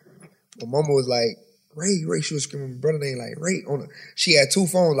 call, my mama was like, Ray, she was screaming my brother name like Ray she had 2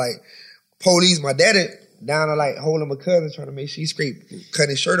 phones, like police, my daddy down there like holding my cousin trying to make sure he scrape, cutting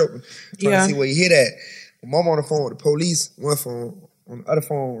his shirt open, trying to see where he hit at. My mama on the phone with the police, one phone, on the other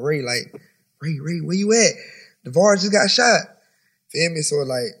phone, Ray like, Ray, where you at? DeVar just got shot. Feel me? So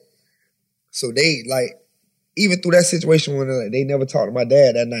like, so they like, even through that situation when like, they never talked to my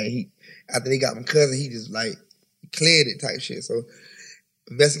dad that night, after they got my cousin, he just like cleared it type shit. So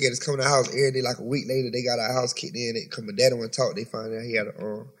investigators come to the house every day. Like a week later, they got our house kicked in. They come, my dad went talk. They found out he had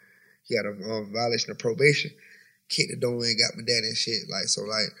a violation of probation. Kicked the door in, got my dad and shit. Like so,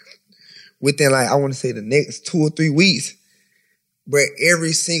 like within like I want to say the next 2 or 3 weeks, but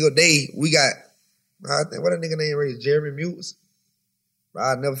every single day we got. I think what a nigga name is Jeremy Mutes. But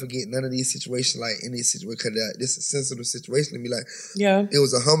I'll never forget none of these situations. Like in these situations, because this is a sensitive situation to me. Like it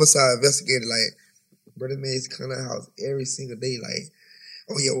was a homicide investigator. Like brother man's coming to the house every single day. Like,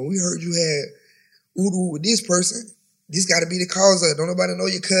 oh yeah, well, we heard you had ooh with this person. This got to be the cause of it. Don't nobody know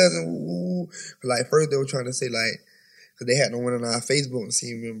your cousin. Ooh. But like first they were trying to say like, because they had no one on our Facebook and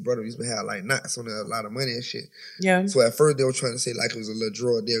seeing me and brother used to have like knots on a lot of money and shit. Yeah. So at first they were trying to say like it was a little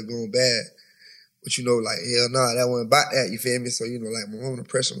draw. They were going bad. But you know, like, hell nah, that wasn't about that, you feel me? So, you know, like, my mom the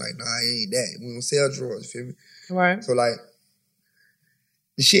pressure, like, nah, it ain't that. We don't sell drugs, you feel me? Right. So, like,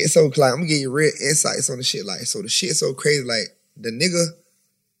 the shit is so, like, I'm gonna give you real insights on the shit, like, so the shit so crazy, like, the nigga,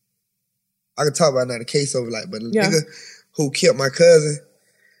 I can talk about now the case over, like, but the nigga who killed my cousin,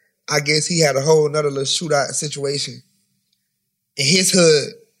 I guess he had a whole nother little shootout situation in his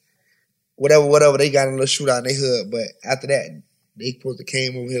hood, whatever, they got in a little shootout in their hood, but after that, they supposed to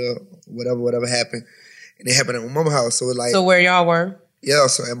came over here, whatever happened. And it happened at my mama's house. So it like, so where y'all were? Yeah,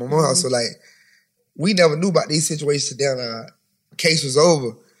 so at my mama's house. So like, we never knew about these situations down the case was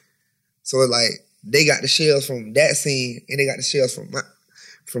over. So it like, they got the shells from that scene and they got the shells from my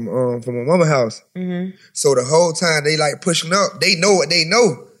mama's house. Mm-hmm. So the whole time they like pushing up, they know what they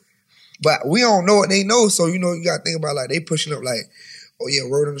know. But we don't know what they know. So, you know, you got to think about like, they pushing up like, oh yeah,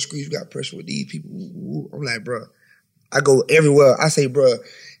 word on the streets, you got pressure with these people. Ooh. I'm like, bro. I go everywhere. I say, bro,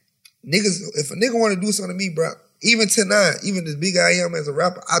 niggas, if a nigga want to do something to me, bro, even tonight, even as big I am as a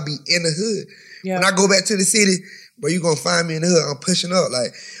rapper, I be in the hood. Yeah. When I go back to the city, bro, you gonna find me in the hood. I'm pushing up.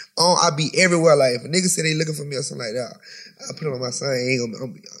 Like, I be everywhere. Like, if a nigga say they looking for me or something like that, I put it on my sign.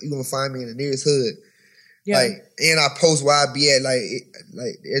 You gonna find me in the nearest hood. Yeah. Like, and I post where I be at. Like,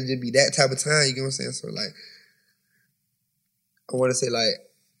 it just be that type of time. You get what I'm saying? So, like, I want to say, like,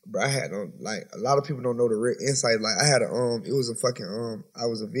 bro, I had like, a lot of people don't know the real insight. Like, I had it was a fucking, it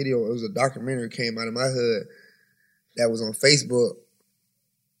was a documentary came out of my hood that was on Facebook.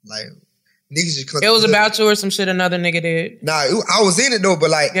 Like, niggas just come. It was about you or some shit another nigga did. Nah, I was in it though,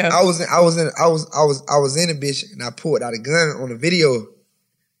 but like, yeah. I was in a bitch, and I pulled out a gun on the video.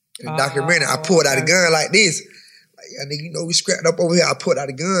 In the documentary, I pulled out a gun like this. Like, yeah, nigga, you know, we scrapped up over here. I pulled out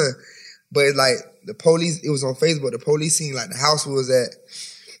a gun, but it's like the police. It was on Facebook. The police seen like the house we was at.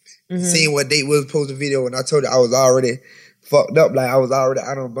 Seeing what date we was supposed to video, and I told you I was already fucked up. Like, I was already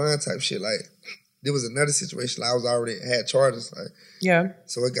out on bond type shit. Like, there was another situation. Like, I was already had charges. Like, yeah.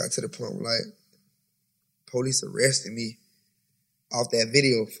 So it got to the point where, like, police arrested me off that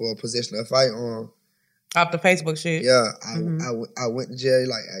video for possession of a firearm. Off the Facebook shit. Yeah. I went to jail.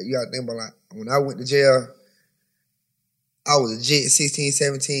 Like, you gotta think about, like, when I went to jail, I was legit 16,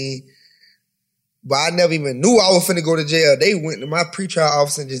 17. But I never even knew I was finna go to jail. They went to my pretrial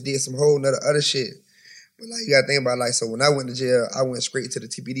office and just did some whole nother other shit. But like, you gotta think about, like, so when I went to jail, I went straight to the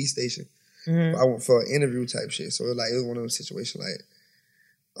TPD station. I went for an interview type shit. So it was one of those situations, like,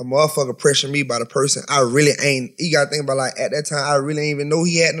 a motherfucker pressured me by the person I really ain't. You gotta think about, like, at that time, I really ain't even know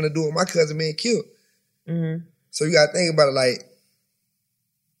he had nothing to do with my cousin being killed. So you gotta think about it, like,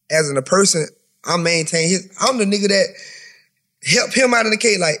 as in a person, I'm the nigga that helped him out of the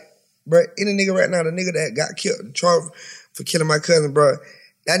case. Like, bro, any nigga right now, the nigga that got killed, charged for killing my cousin, bro,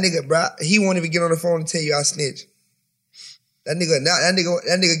 that nigga, bro, he won't even get on the phone and tell you I snitched. That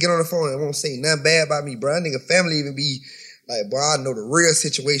nigga get on the phone and won't say nothing bad about me, bro. That nigga family even be like, bro, I know the real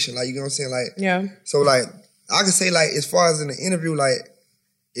situation. Like, you know what I'm saying? Like, yeah. So, like, I can say, like, as far as in the interview, like,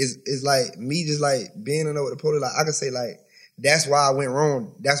 it's like me just, like, being in there with the police. Like, I can say, like, that's why I went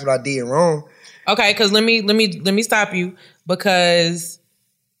wrong. That's what I did wrong. Okay, because let me stop you, because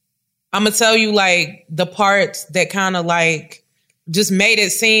I'm gonna tell you, like, the parts that kind of, like, just made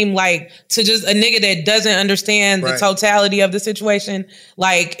it seem like, to just a nigga that doesn't understand the totality of the situation.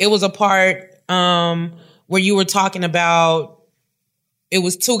 Like, it was a part where you were talking about, it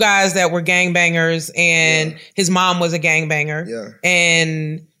was two guys that were gangbangers and his mom was a gangbanger. Yeah.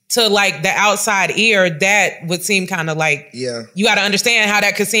 And to, like, the outside ear, that would seem kind of like, you got to understand how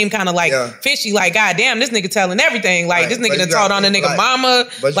that could seem kind of like fishy. Like, goddamn, this nigga telling everything. Like, this nigga done told on the nigga mama,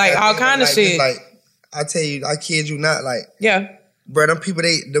 like, all kind of shit. Like, I tell you, I kid you not, like, yeah. Bro, them people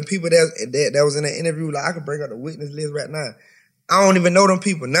that was in that interview, like, I could bring up the witness list right now. I don't even know them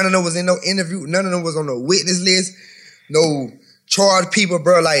people. None of them was in no interview. None of them was on the witness list. No charged people,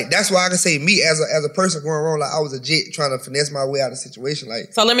 bro. Like, that's why I can say me as a person going wrong. Like, I was legit trying to finesse my way out of the situation.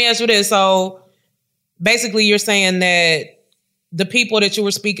 Like, so let me ask you this. So basically, you're saying that the people that you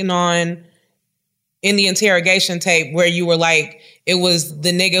were speaking on in the interrogation tape, where you were like, it was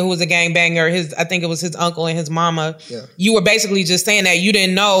the nigga who was a gangbanger, I think it was his uncle and his mama. Yeah. You were basically just saying that you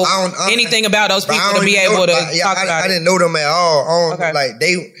didn't know anything about those people to be able to talk about it. I didn't know them at all. Like,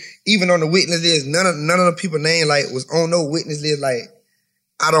 they, even on the witness list, none of the people named, like, was on no witness list. Like,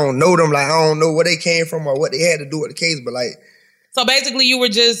 I don't know them. Like, I don't know where they came from or what they had to do with the case. But, like, so basically, it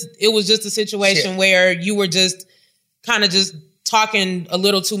was just a situation where you were just kind of just talking a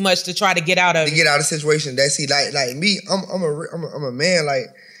little too much to try to get out of to get out of the situation. That, see, like me, I'm a man. Like,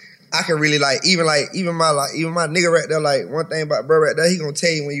 I can really, like, even my nigga right there. Like, one thing about bro right there, he gonna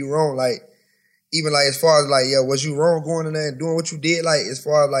tell you when you wrong. Like, even, like, as far as, like, yeah, was you wrong going in there and doing what you did? Like, as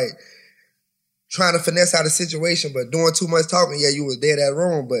far as, like, trying to finesse out of the situation, but doing too much talking, yeah, you was dead at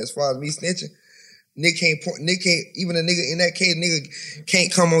wrong. But as far as me snitching, Nick can't, even a nigga in that case, nigga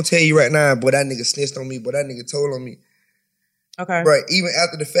can't come on tell you right now, boy, that nigga snitched on me, boy, that nigga told on me. Okay. Right, even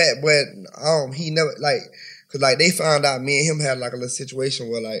after the fact, but he never, like, cause, like, they found out me and him had, like, a little situation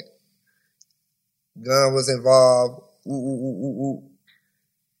where, like, gun was involved.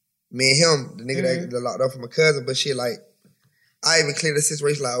 Me and him, the nigga that locked up for my cousin, but shit, like, I even cleared the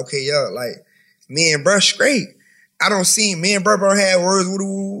situation, like, okay, yeah, like, me and bro straight. I don't see me and bro had words.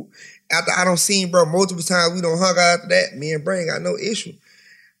 After I don't see bro multiple times, we don't hung out after that. Me and bro ain't got no issue.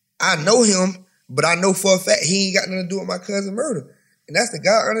 I know him, but I know for a fact he ain't got nothing to do with my cousin murder. And that's the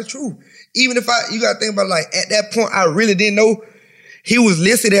God honest truth. Even if you gotta think about, like, at that point, I really didn't know he was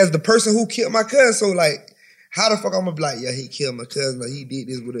listed as the person who killed my cousin. So, like, how the fuck I'm gonna be like, yeah, he killed my cousin, or he did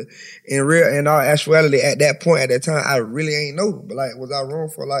this with it. In all actuality, at that point, at that time, I really ain't know. But, like, was I wrong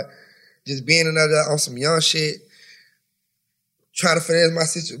for, like, just being another on some young shit, trying to finesse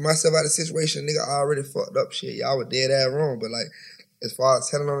myself out of the situation. Nigga already fucked up shit. Y'all were dead ass wrong. But like, as far as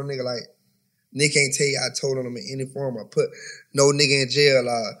telling on a nigga, like, nigga can't tell you I told on him in any form. I put no nigga in jail.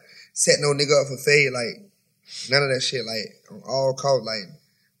 Set no nigga up for failure. Like, none of that shit. Like, on all costs, like,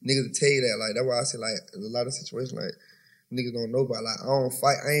 niggas tell you that. Like, that's why I say, like, there's a lot of situations, like, niggas don't know about. Like,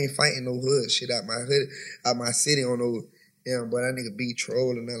 I ain't fighting no hood shit out my city on no, but that nigga be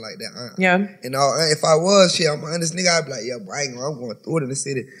troll and nothing like that. Yeah. And if I was, shit, I'm honest nigga, I'd be like, yeah, but I'm going through it in the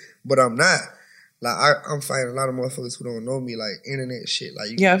city. But I'm not. Like, I'm fighting a lot of motherfuckers who don't know me, like, internet shit. Like,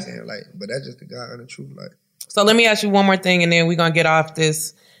 you know what I'm saying? Like, but that's just the God and the truth, like. So let me ask you one more thing, and then we're going to get off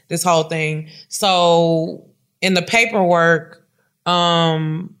this whole thing. So in the paperwork,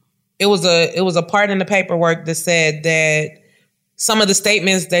 it was a part in the paperwork that said that some of the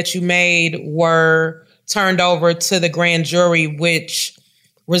statements that you made were turned over to the grand jury, which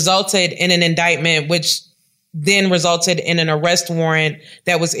resulted in an indictment, which then resulted in an arrest warrant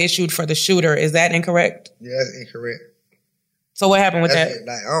that was issued for the shooter. Is that incorrect? Yeah, that's incorrect. So what happened with that?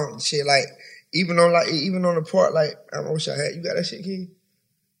 Like, shit, like, even on the part, like, I wish I had, you got that shit, Key?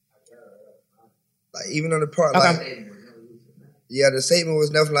 Like, even on the part, like, yeah, the statement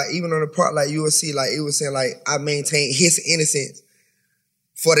was nothing, like, even on the part, like, you would see, like, it was saying, like, I maintain his innocence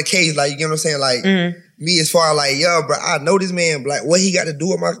for the case, like, you get what I'm saying? Like, me as far as, like, yo, bro, I know this man, like, what he got to do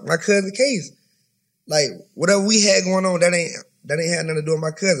with my cousin's case? Like, whatever we had going on, that ain't had nothing to do with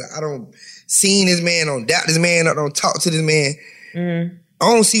my cousin. I don't seen this man, I don't doubt this man, I don't talk to this man. I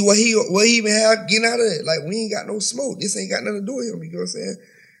don't see what he even have getting out of it. Like, we ain't got no smoke. This ain't got nothing to do with him, you know what I'm saying?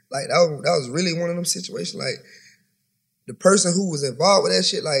 Like, that was really one of them situations, like, the person who was involved with that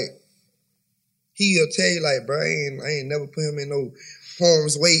shit, like, he'll tell you, like, bro, I ain't never put him in no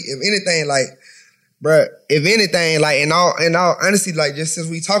harm's way. If anything, like, bro, in all honesty, like, just since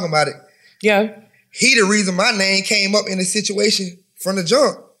we talking about it, yeah, he the reason my name came up in the situation from the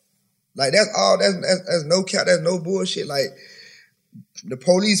jump. Like, that's no cap, that's no bullshit. Like, the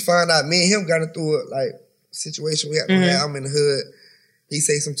police find out me and him got into a, like, situation we had to have. I'm in the hood. He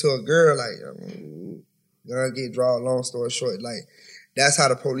say something to a girl, like, gonna get draw a long story short, like, that's how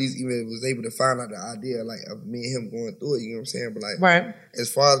the police even was able to find out the idea, like, of me and him going through it, you know what I'm saying? But, like, right.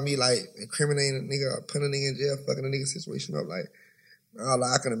 As far as me, like, incriminating a nigga or putting a nigga in jail, fucking a nigga situation up, like,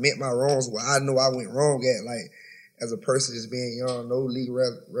 I can admit my wrongs where I know I went wrong at, like, as a person just being young, no legal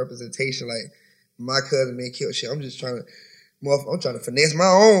representation, like, my cousin being killed, shit, I'm just trying to finesse my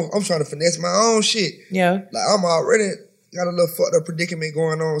own shit. Yeah. Like, I'm already got a little fucked up predicament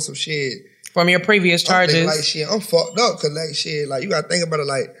going on, some shit. From your previous charges. I'm thinking, like, shit, I'm fucked up, cause, like, shit, like, you gotta think about it,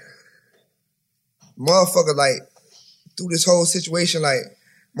 like, motherfucker, like, through this whole situation, like,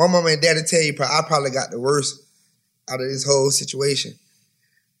 my mama and daddy tell you, I probably got the worst out of this whole situation.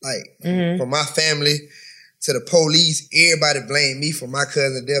 Like, from my family to the police, everybody blame me for my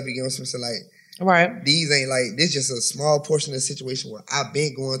cousin's death, you know what I'm saying? Like, right. These ain't, like, this just a small portion of the situation where I've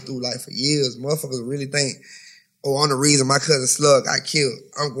been going through, like, for years. Motherfuckers really think, oh, I'm the reason my cousin Slug got killed.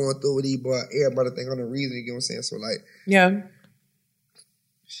 I'm going through with these, but everybody think I'm the reason, you know what I'm saying? So, like... Yeah.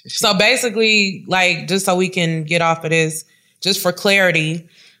 So, basically, like, just so we can get off of this, just for clarity,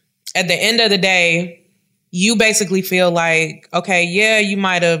 at the end of the day, you basically feel like, okay, yeah, you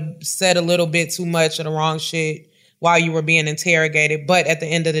might have said a little bit too much of the wrong shit while you were being interrogated, but at the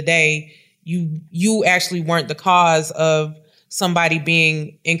end of the day, you actually weren't the cause of somebody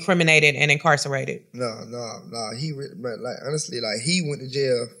being incriminated and incarcerated. No. But, like, honestly, like, he went to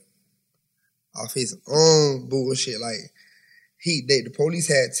jail off his own bullshit. Like, the police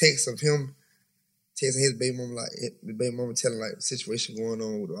had texts of him texting his baby mama, like, the baby mama telling, like, the situation going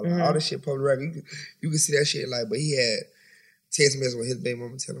on with all this shit public record. You can see that shit, like, but he had text message with his baby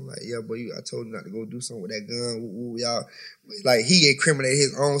mama telling him, like, yeah, boy, I told you not to go do something with that gun. Y'all, like, he incriminated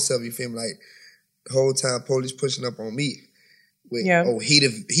his own self, you feel me? Like, the whole time police pushing up on me. With, oh, he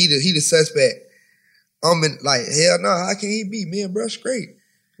the suspect. I'm in, like, hell no, how can he be? Me and bro straight.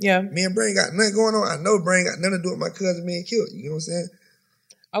 Yeah. Me and Brain got nothing going on. I know Brain got nothing to do with my cousin being killed. You know what I'm saying?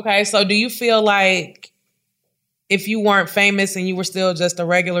 Okay, so do you feel like if you weren't famous and you were still just a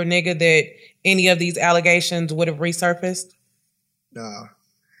regular nigga that any of these allegations would have resurfaced? Nah.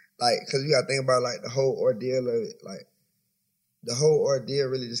 Like, because you got to think about, like, the whole ordeal of it. Like, the whole ordeal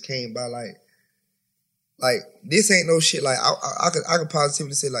really just came by, like, this ain't no shit, like, I could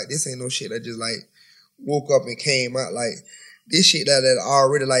positively say, like, this ain't no shit that just, like, woke up and came out, like, this shit that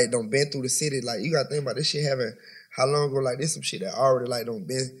already, like, done been through the city, like, you gotta think about this shit having, how long ago, like, this some shit that already, like, done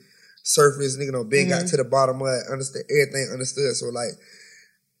been surfaced, nigga done been got to the bottom of it, understood, everything understood, so, like,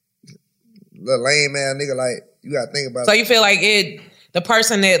 little lame ass nigga, like, you gotta think about So you feel like the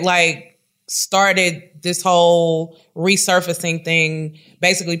person that, like, started this whole resurfacing thing,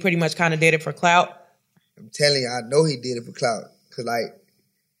 basically pretty much kind of did it for clout? I'm telling you, I know he did it for clout. Cause like,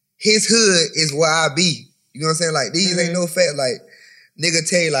 his hood is where I be. You know what I'm saying? Like, these ain't no fact. Like, nigga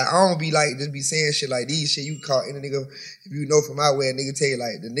tell you, like, I don't be like, just be saying shit like these shit. You can call any nigga, if you know from my way, a nigga tell you,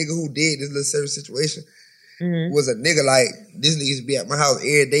 like, the nigga who did this little certain situation was a nigga like, this nigga used to be at my house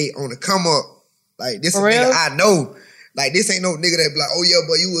every day on the come up. Like, this For a nigga real? I know. Like, this ain't no nigga that be like, oh yeah,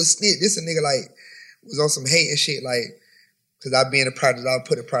 boy, you was a snitch. This a nigga like, was on some hate and shit, like, cause I be in the project, I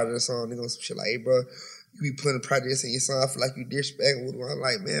put a project song, nigga on some shit like, hey bro, you be putting projects in your song, I feel like you disrespecting. I'm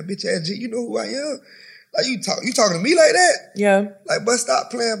like, man, bitch ass G, you know who I am? Like, you talking to me like that? Yeah. Like, but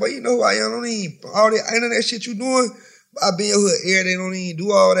stop playing, but you know who I am. Don't even, all that internet shit you doing, I be in your hood every day, don't even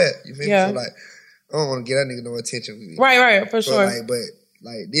do all that. You feel me? So like, I don't want to get that nigga no attention. Right, for so sure.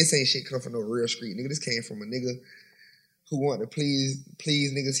 Like, this ain't shit come from no real street, nigga. This came from a nigga who wanted to please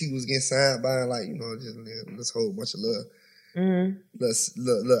niggas he was getting signed by, and like, you know, just this whole bunch of little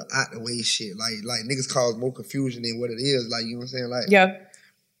out the way shit. Like niggas cause more confusion than what it is. Like, you know what I'm saying? Like,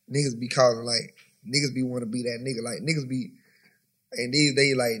 niggas be causing, like, niggas be want to be that nigga. Like, niggas be, and these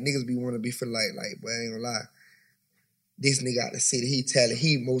days, like, niggas be want to be feeling like, boy, I ain't gonna lie. This nigga out the city, he telling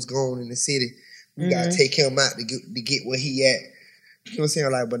he most gone in the city. We gotta take him out to get where he at. You know what I'm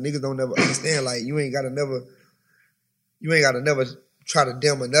saying? Like, but niggas don't never understand. Like, you ain't gotta never try to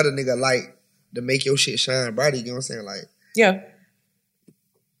dim another nigga light to make your shit shine brighter. You know what I'm saying? Like,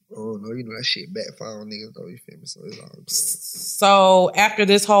 oh no, you know that shit backfire on niggas though. You feel me? So it's all good. So after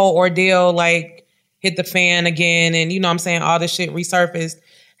this whole ordeal, like, hit the fan again, and you know what I'm saying, all this shit resurfaced,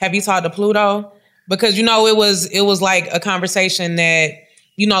 have you talked to Pluto? Because, you know, it was like a conversation that,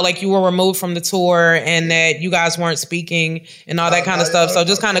 you know, like, you were removed from the tour and that you guys weren't speaking and all that kind of stuff. So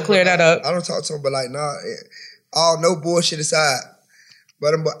just kind of clear that up. I don't talk to him, but like, nah, all no bullshit aside.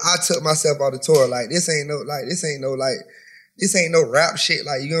 But I took myself out the tour. Like, this ain't no rap shit.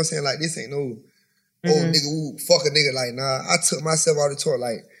 Like, you know what I'm saying? Like, this ain't no old nigga who fuck a nigga. Like, nah, I took myself out the tour.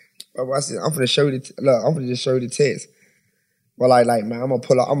 Like, I said, I'm finna show you I'm finna just show you the text. But like, man, I'm gonna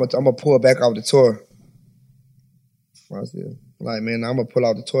pull back off the tour. I said, like, man, I'm gonna pull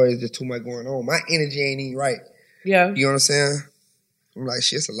out the tour. It's just too much going on. My energy ain't even right. Yeah. You know what I'm saying? I'm like,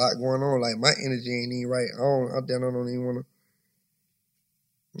 shit, it's a lot going on. Like, my energy ain't even right. I don't even wanna.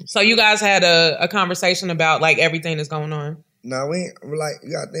 So you guys had a conversation about, like, everything that's going on? Nah, we ain't. Like,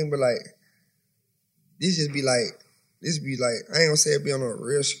 you gotta think, but like, this be like, I ain't gonna say it be on a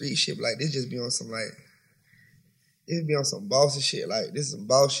real street shit, but like, this just be on some, like, this be on some bossy shit. Like, this is some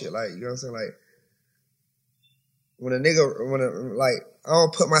boss shit. Like, you know what I'm saying? Like, like, I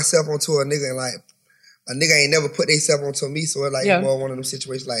don't put myself onto a nigga, and like, a nigga ain't never put theyself onto me, so it's like, more one of them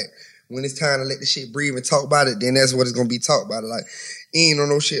situations, like, when it's time to let the shit breathe and talk about it, then that's what it's gonna be talked about. Like, ain't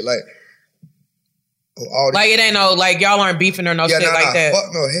no shit like, like, it ain't no, like, y'all aren't beefing or no shit like that.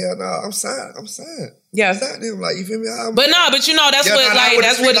 Fuck no, hell no, I'm signed. Yeah. I'm signed them, like, you feel me? But you know, that's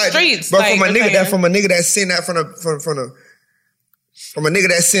what the streets. But like, from a nigga that's sitting that from a nigga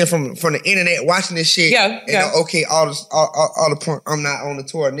that's sitting from the internet watching this shit. Okay, all the point, I'm not on the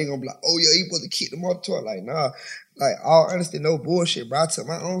tour. A nigga gonna be like, oh yeah, you supposed to keep them on the tour. Like, nah. Like, all honesty, no bullshit, bro. I took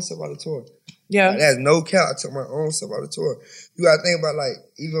my own self out of the tour. Yeah. Like, that's no cap. I took my own self out of the tour. You gotta think about, like,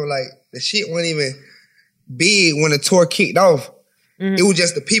 even like the shit wasn't even big when the tour kicked off. It was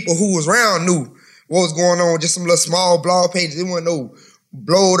just the people who was around knew what was going on. Just some little small blog pages. It wasn't no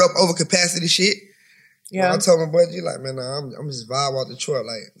blowed up over capacity shit. Yeah. When I told my buddy, like, man, nah, I'm just vibe out the tour.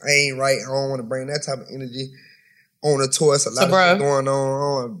 Like, I ain't right. I don't want to bring that type of energy on the tour. It's a lot of shit going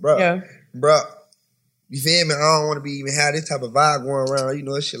on, bro. Yeah. Bro. You feel me? I don't want to be even have this type of vibe going around. You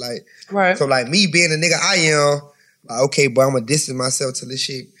know, shit like. Right. So, like, me being the nigga I am, like, okay, but I'm going to distance myself till this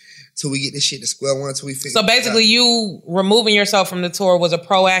shit, till we get this shit to square one, till we figure So, basically, you removing yourself from the tour was a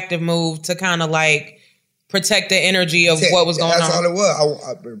proactive move to kind of, like, protect the energy of what was going on. That's all it was.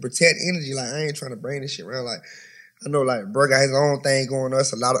 I protect energy. Like, I ain't trying to bring this shit around. Like, I know, like, bro got his own thing going on.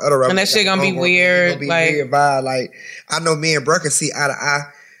 It's a lot of other rappers. And that shit gonna be weird. Gonna be weird vibe. Like, I know me and bro can see eye to eye.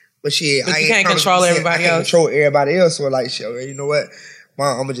 But shit, I can't control everybody else. I can't control everybody else. So like, shit, you know what?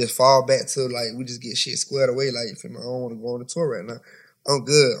 I'm gonna just fall back to, like, we just get shit squared away. Like, you feel me? I don't want to go on the tour right now. I'm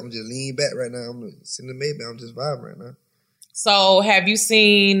good. I'm just leaning back right now. I'm sitting in the Maybach. I'm just vibing right now. So, have you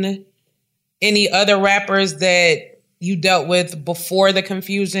seen any other rappers that you dealt with before the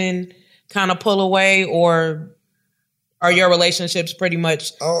confusion kind of pull away, or are your relationships pretty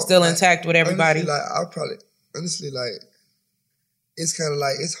much still intact with everybody? Honestly, like, it's kind of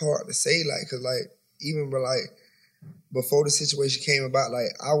like, it's hard to say, like, cause like, even but like, before the situation came about, like,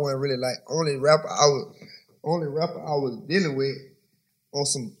 I wasn't really like, only rapper I was dealing with on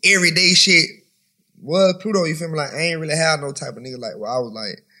some everyday shit was Pluto, you feel me? Like, I ain't really have no type of nigga like, where I was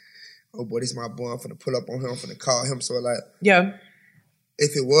like, oh boy, this my boy, I'm finna pull up on him, I'm finna call him. So like, yeah.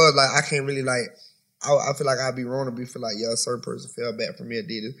 If it was like, I can't really like, I feel like I'd be wrong to be feel like, yeah, a certain person fell back from me or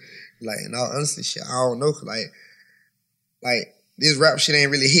did it. Like, and all honestly, shit, I don't know. Like this rap shit ain't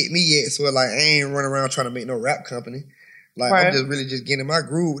really hit me yet. So like, I ain't running around trying to make no rap company. Like, I'm just really just getting in my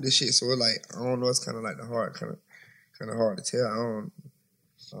groove with this shit. So like, I don't know. It's kind of like kind of hard to tell. I don't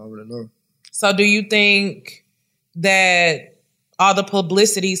really know. So do you think that all the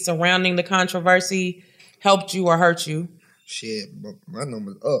publicity surrounding the controversy helped you or hurt you? Shit, my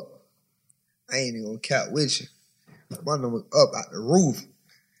number's up. I ain't even gonna cap with you. My number's up out the roof.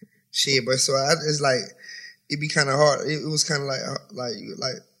 Shit, but so it's like, it be kind of hard. It was kind of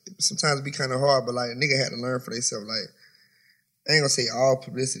like sometimes it be kind of hard, but like a nigga had to learn for themselves. Like, I ain't gonna say all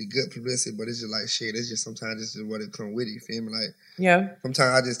publicity, good publicity, but it's just like shit. It's just sometimes it's just what it come with it. You feel me? Like, yeah.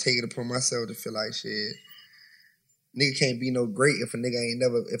 Sometimes I just take it upon myself to feel like shit. Nigga can't be no great if a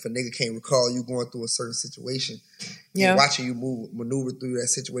nigga can't recall you going through a certain situation. Yeah. And watching you maneuver through that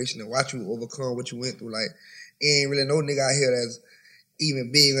situation and watch you overcome what you went through. Like, ain't really no nigga out here that's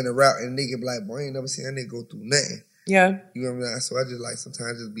even big on the route and nigga be like, boy, I ain't never seen that nigga go through nothing. Yeah. You know what I mean? So I just like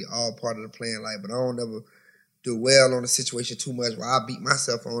sometimes just be all part of the plan, like, but I don't never do well on the situation too much where I beat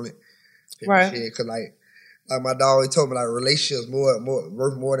myself on it. Right. Shit, cause like my dog always told me, like, relationships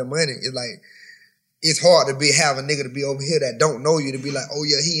worth more than money. It's like, it's hard to have a nigga to be over here that don't know you to be like, oh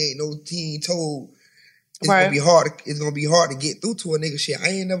yeah, he ain't told. It's gonna be hard. It's gonna be hard to get through to a nigga. Shit, I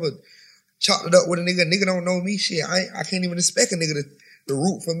ain't never chopped it up with a nigga. Nigga don't know me. Shit, I can't even expect a nigga to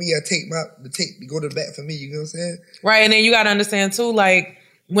root for me or go to the bat for me. You know what I'm saying? Right, and then you gotta understand too, like,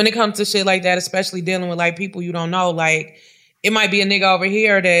 when it comes to shit like that, especially dealing with like people you don't know, like, it might be a nigga over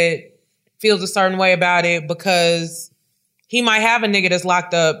here that feels a certain way about it because he might have a nigga that's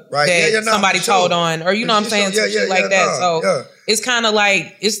locked up that somebody told on, or you know what I'm saying, shit like that. So it's kind of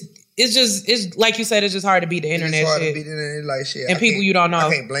like it's like you said, it's just hard to beat the internet. It's hard to beat the internet, like shit, and people you don't know.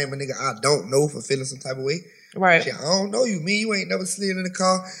 I can't blame a nigga I don't know for feeling some type of way. Right? Shit, I don't know you. Me, you ain't never slid in the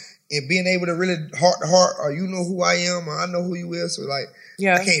car and being able to really heart to heart, or you know who I am, or I know who you is. So like,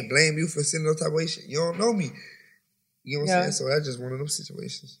 I can't blame you for feeling no type of way. Shit, you don't know me. You know what I'm saying? So that's just one of those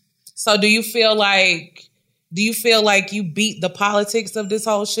situations. So do you feel like you beat the politics of this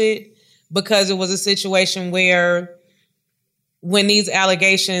whole shit because it was a situation where when these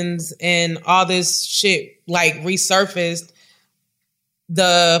allegations and all this shit like resurfaced,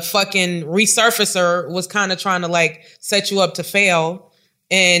 the fucking resurfacer was kind of trying to like set you up to fail,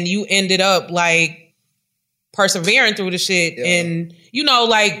 and you ended up like persevering through the shit, and you know,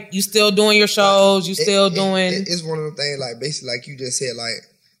 like, you still doing your shows, you still doing. It's one of the things, like, basically, like you just said, like,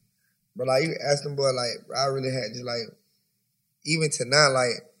 but like you asked them, boy, like, I really had just like, even to now,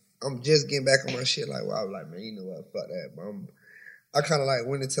 like, I'm just getting back on my shit. Like, well, I was like, man, you know what, fuck that. But I kind of like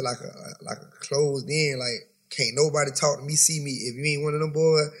went into like a closed in, like, can't nobody talk to me, see me. If you ain't one of them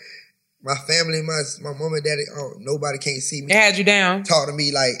boys, my family, my mom and daddy, nobody can't see me. It had you down. Talk to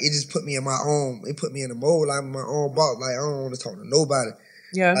me, like, it just put me in my own, it put me in the mold, like, my own box. Like, I don't want to talk to nobody.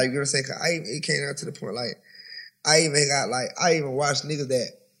 Yeah. Like, you know what I'm saying? Cause it came out to the point, like, I even watched niggas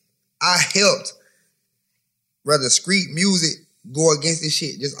that I helped, rather street music, go against this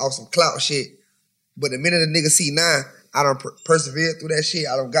shit, just off some clout shit. But the minute a nigga see now, I don't persevere through that shit.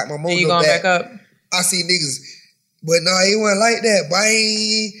 I don't got my mojo you going back up. I see niggas, but nah, it wasn't like that. But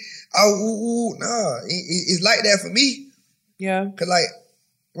it's like that for me. Yeah. Cause like,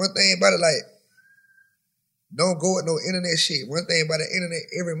 one thing about it, like, don't go with no internet shit. One thing about the internet,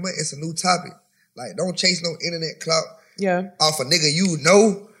 every month it's a new topic. Like, don't chase no internet clout. Yeah. Off a nigga you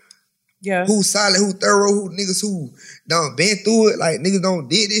know. Yeah. Who's solid, who thorough, who niggas who done been through it. Like, niggas don't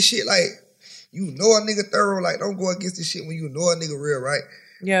did this shit. Like, you know a nigga thorough. Like, don't go against this shit when you know a nigga real, right?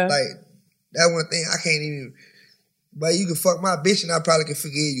 Yeah. Like, that one thing I can't even. But you can fuck my bitch and I probably can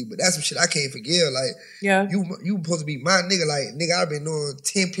forgive you. But that's some shit I can't forgive. Like, yeah, you supposed to be my nigga. Like, nigga, I've been doing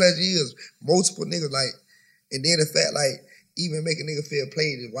 10 plus years, multiple niggas. Like, and then the fact, like, even make a nigga feel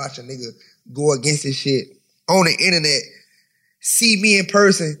played and watch a nigga go against this shit on the internet, see me in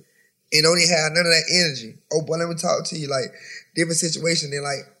person, and don't even have none of that energy. Oh, boy, let me talk to you. Like, different situation than,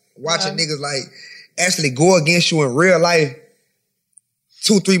 like, watching niggas, like, actually go against you in real life.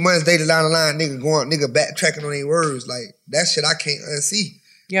 2-3 months later down the line, nigga backtracking on their words. Like, that shit I can't unsee.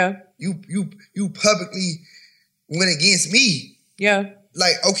 Yeah. You publicly went against me. Yeah.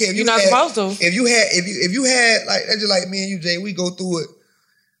 Like, okay, if you're not supposed to. If you had like, that's just like me and you, Jay, we go through it.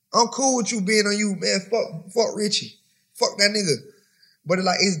 I'm cool with you being on you, man. Fuck Richie. Fuck that nigga. But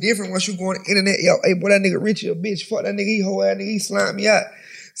it's different once you go on the internet. Yo, hey, boy, that nigga Richie a bitch. Fuck that nigga, he hoe ass nigga, he slime me out.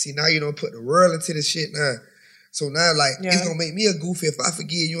 See, now you don't put the world into this shit now. So now, it's gonna make me a goofy if I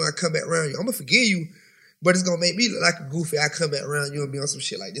forgive you and I come back around you. I'm gonna forgive you, but it's gonna make me look like a goofy. I come back around you and be on some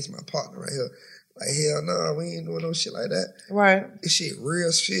shit like this, my partner right here. Like, hell no, we ain't doing no shit like that. Right. This shit real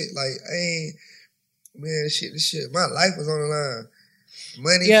shit. Like, this shit, my life was on the line.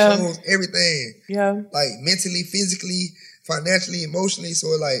 Money, shows, everything. Yeah. Like, mentally, physically, financially, emotionally. So,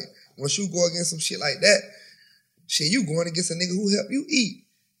 once you go against some shit like that, you going against a nigga who helped you eat.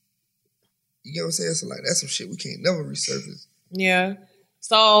 You get what I'm saying? So, that's some shit we can't never resurface. Yeah.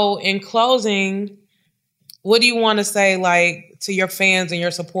 So, in closing, what do you want to say, to your fans and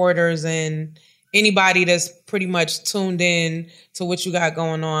your supporters and anybody that's pretty much tuned in to what you got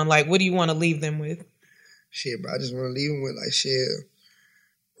going on? What do you want to leave them with? Shit, bro, I just want to leave them with,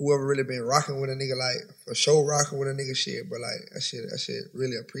 whoever really been rocking with a nigga, for sure rocking with a nigga, shit, but, I should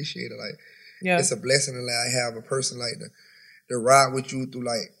really appreciate it. It's a blessing to, have a person, to ride with you through,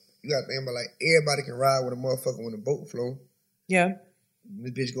 you got to think about, everybody can ride with a motherfucker when the boat flow. Yeah.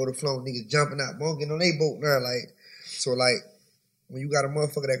 This bitch go to flow, niggas jumping out, bunking on they boat now, so, when you got a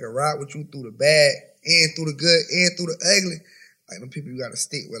motherfucker that can ride with you through the bad and through the good and through the ugly, them people you got to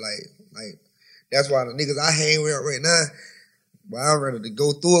stick with, that's why the niggas I hang with right now, but I'm ready to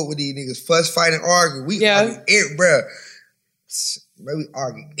go through it with these niggas, fuss, fight, and argue. We argue, we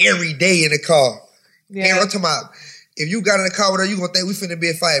argue every day in the car. Yeah. And I'm talking about, if you got in the car with her, you gonna think we finna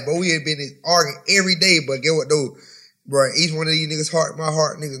be a fight, but we ain't been arguing every day. But get what though, bro? Each one of these niggas my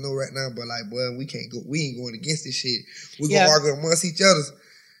heart niggas know right now. But boy, we ain't going against this shit. We gonna argue amongst each other.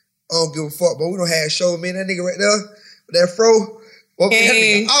 I don't give a fuck, but we don't have show me that nigga right there with that fro. That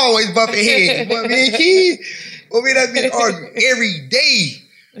nigga always bumping heads. But me and Key, me that bitch argue every day.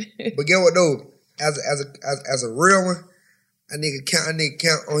 But get what though? As a real one. A nigga count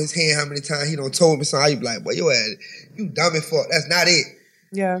on his hand how many times he done told me something. You be like, boy, you dumb as fuck. That's not it.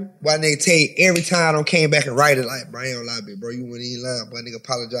 Yeah. But nigga tell you every time I done came back and write it bro, I ain't gonna lie, bro. You wouldn't even lie. But nigga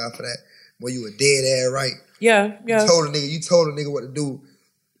apologize for that. Boy, you a dead ass right. Yeah. You told a nigga what to do.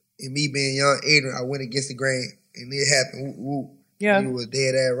 And me being young, ignorant, I went against the grain. And it happened. Woo. Yeah. You was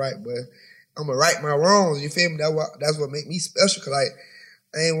dead ass right, but I'm gonna right my wrongs. You feel me? That's what make me special. Cause I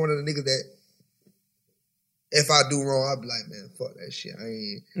ain't one of the niggas that, if I do wrong, I'll be like, man, fuck that shit. I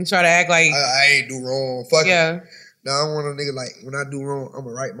ain't. And try to act like I ain't do wrong. Fuck it. Now I'm one of the niggas when I do wrong, I'm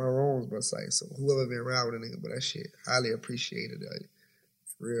gonna right my wrongs. But so whoever been around with a nigga, but that shit highly appreciated.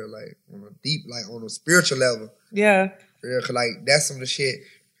 For real, on a deep, on a spiritual level. Yeah. For real, cause that's some of the shit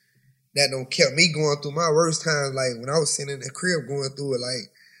that don't kept me going through my worst times. When I was sitting in the crib going through it,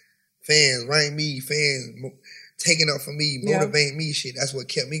 fans writing me, fans taking up for me, motivating me, shit. That's what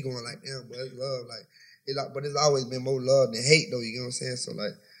kept me going. Damn, but it's love, but it's always been more love than hate, though. You know what I'm saying? So,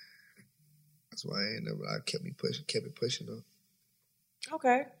 that's why I kept it pushing, though.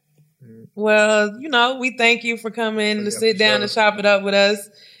 Okay. Mm-hmm. Well, we thank you for coming to sit down and chop it up with us,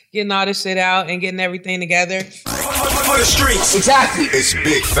 getting all this shit out and getting everything together. For the streets. Exactly. It's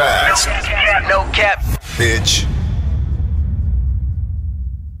Big Facts. No cap. Bitch.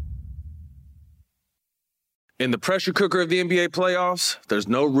 In the pressure cooker of the NBA playoffs, there's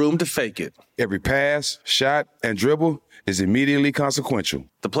no room to fake it. Every pass, shot, and dribble is immediately consequential.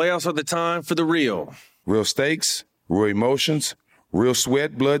 The playoffs are the time for the real. Real stakes, real emotions, real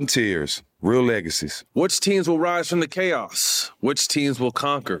sweat, blood, and tears, real legacies. Which teams will rise from the chaos? Which teams will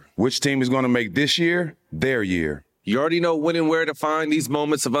conquer? Which team is going to make this year their year? You already know when and where to find these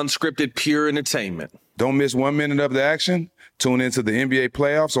moments of unscripted, pure entertainment. Don't miss 1 minute of the action. Tune into the NBA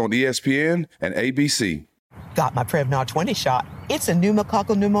playoffs on ESPN and ABC. Got my Prevnar 20 shot. It's a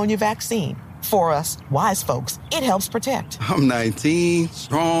pneumococcal pneumonia vaccine. For us, wise folks, it helps protect. I'm 19,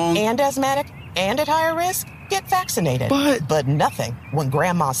 strong. And asthmatic, and at higher risk. Get vaccinated. But nothing when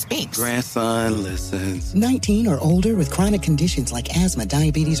grandma speaks. Grandson listens. 19 or older with chronic conditions like asthma,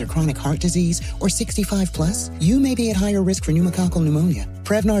 diabetes, or chronic heart disease, or 65 plus, you may be at higher risk for pneumococcal pneumonia.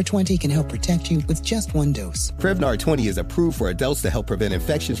 Prevnar 20 can help protect you with just one dose. Prevnar 20 is approved for adults to help prevent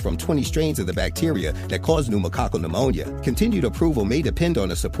infections from 20 strains of the bacteria that cause pneumococcal pneumonia. Continued approval may depend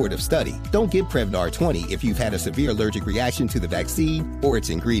on a supportive study. Don't give Prevnar 20 if you've had a severe allergic reaction to the vaccine or its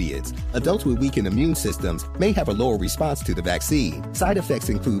ingredients. Adults with weakened immune systems may have a lower response to the vaccine. Side effects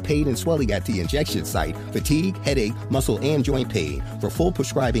include pain and swelling at the injection site, fatigue, headache, muscle, and joint pain. For full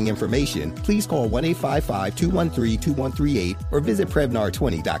prescribing information, please call 1-855-213-2138 or visit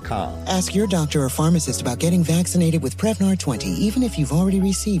Prevnar20.com. Ask your doctor or pharmacist about getting vaccinated with Prevnar 20, even if you've already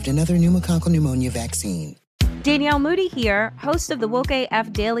received another pneumococcal pneumonia vaccine. Danielle Moody here, host of the Woke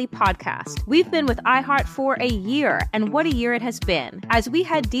AF Daily podcast. We've been with iHeart for a year, and what a year it has been. As we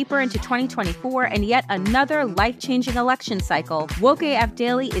head deeper into 2024 and yet another life-changing election cycle, Woke AF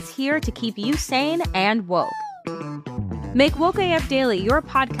Daily is here to keep you sane and woke. Make Woke AF Daily your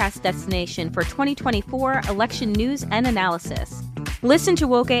podcast destination for 2024 election news and analysis. Listen to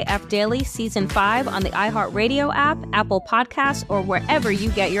Woke AF Daily Season 5 on the iHeartRadio app, Apple Podcasts, or wherever you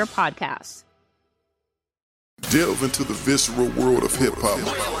get your podcasts. Delve into the visceral world of hip-hop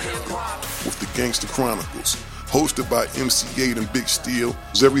with the Gangsta Chronicles, hosted by MC8 and Big Steel.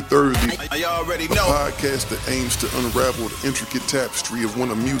 Every Thursday, a podcast that aims to unravel the intricate tapestry of one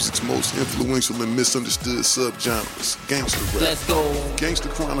of music's most influential and misunderstood subgenres, gangsta rap. Let's go. Gangsta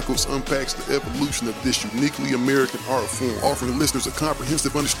Chronicles unpacks the evolution of this uniquely American art form, offering listeners a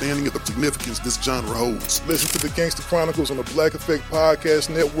comprehensive understanding of the significance this genre holds. Listen to the Gangsta Chronicles on the Black Effect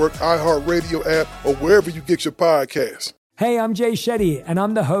Podcast Network, iHeartRadio app, or wherever you get your podcasts. Hey, I'm Jay Shetty, and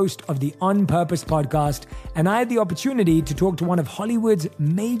I'm the host of the On Purpose podcast, and I had the opportunity to talk to one of Hollywood's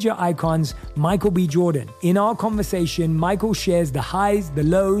major icons, Michael B. Jordan. In our conversation, Michael shares the highs, the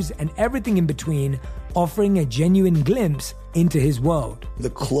lows, and everything in between, offering a genuine glimpse into his world.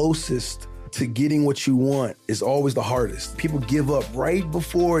 The closest to getting what you want is always the hardest. People give up right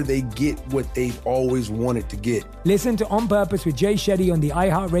before they get what they've always wanted to get. Listen to On Purpose with Jay Shetty on the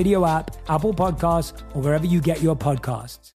iHeartRadio app, Apple Podcasts, or wherever you get your podcasts.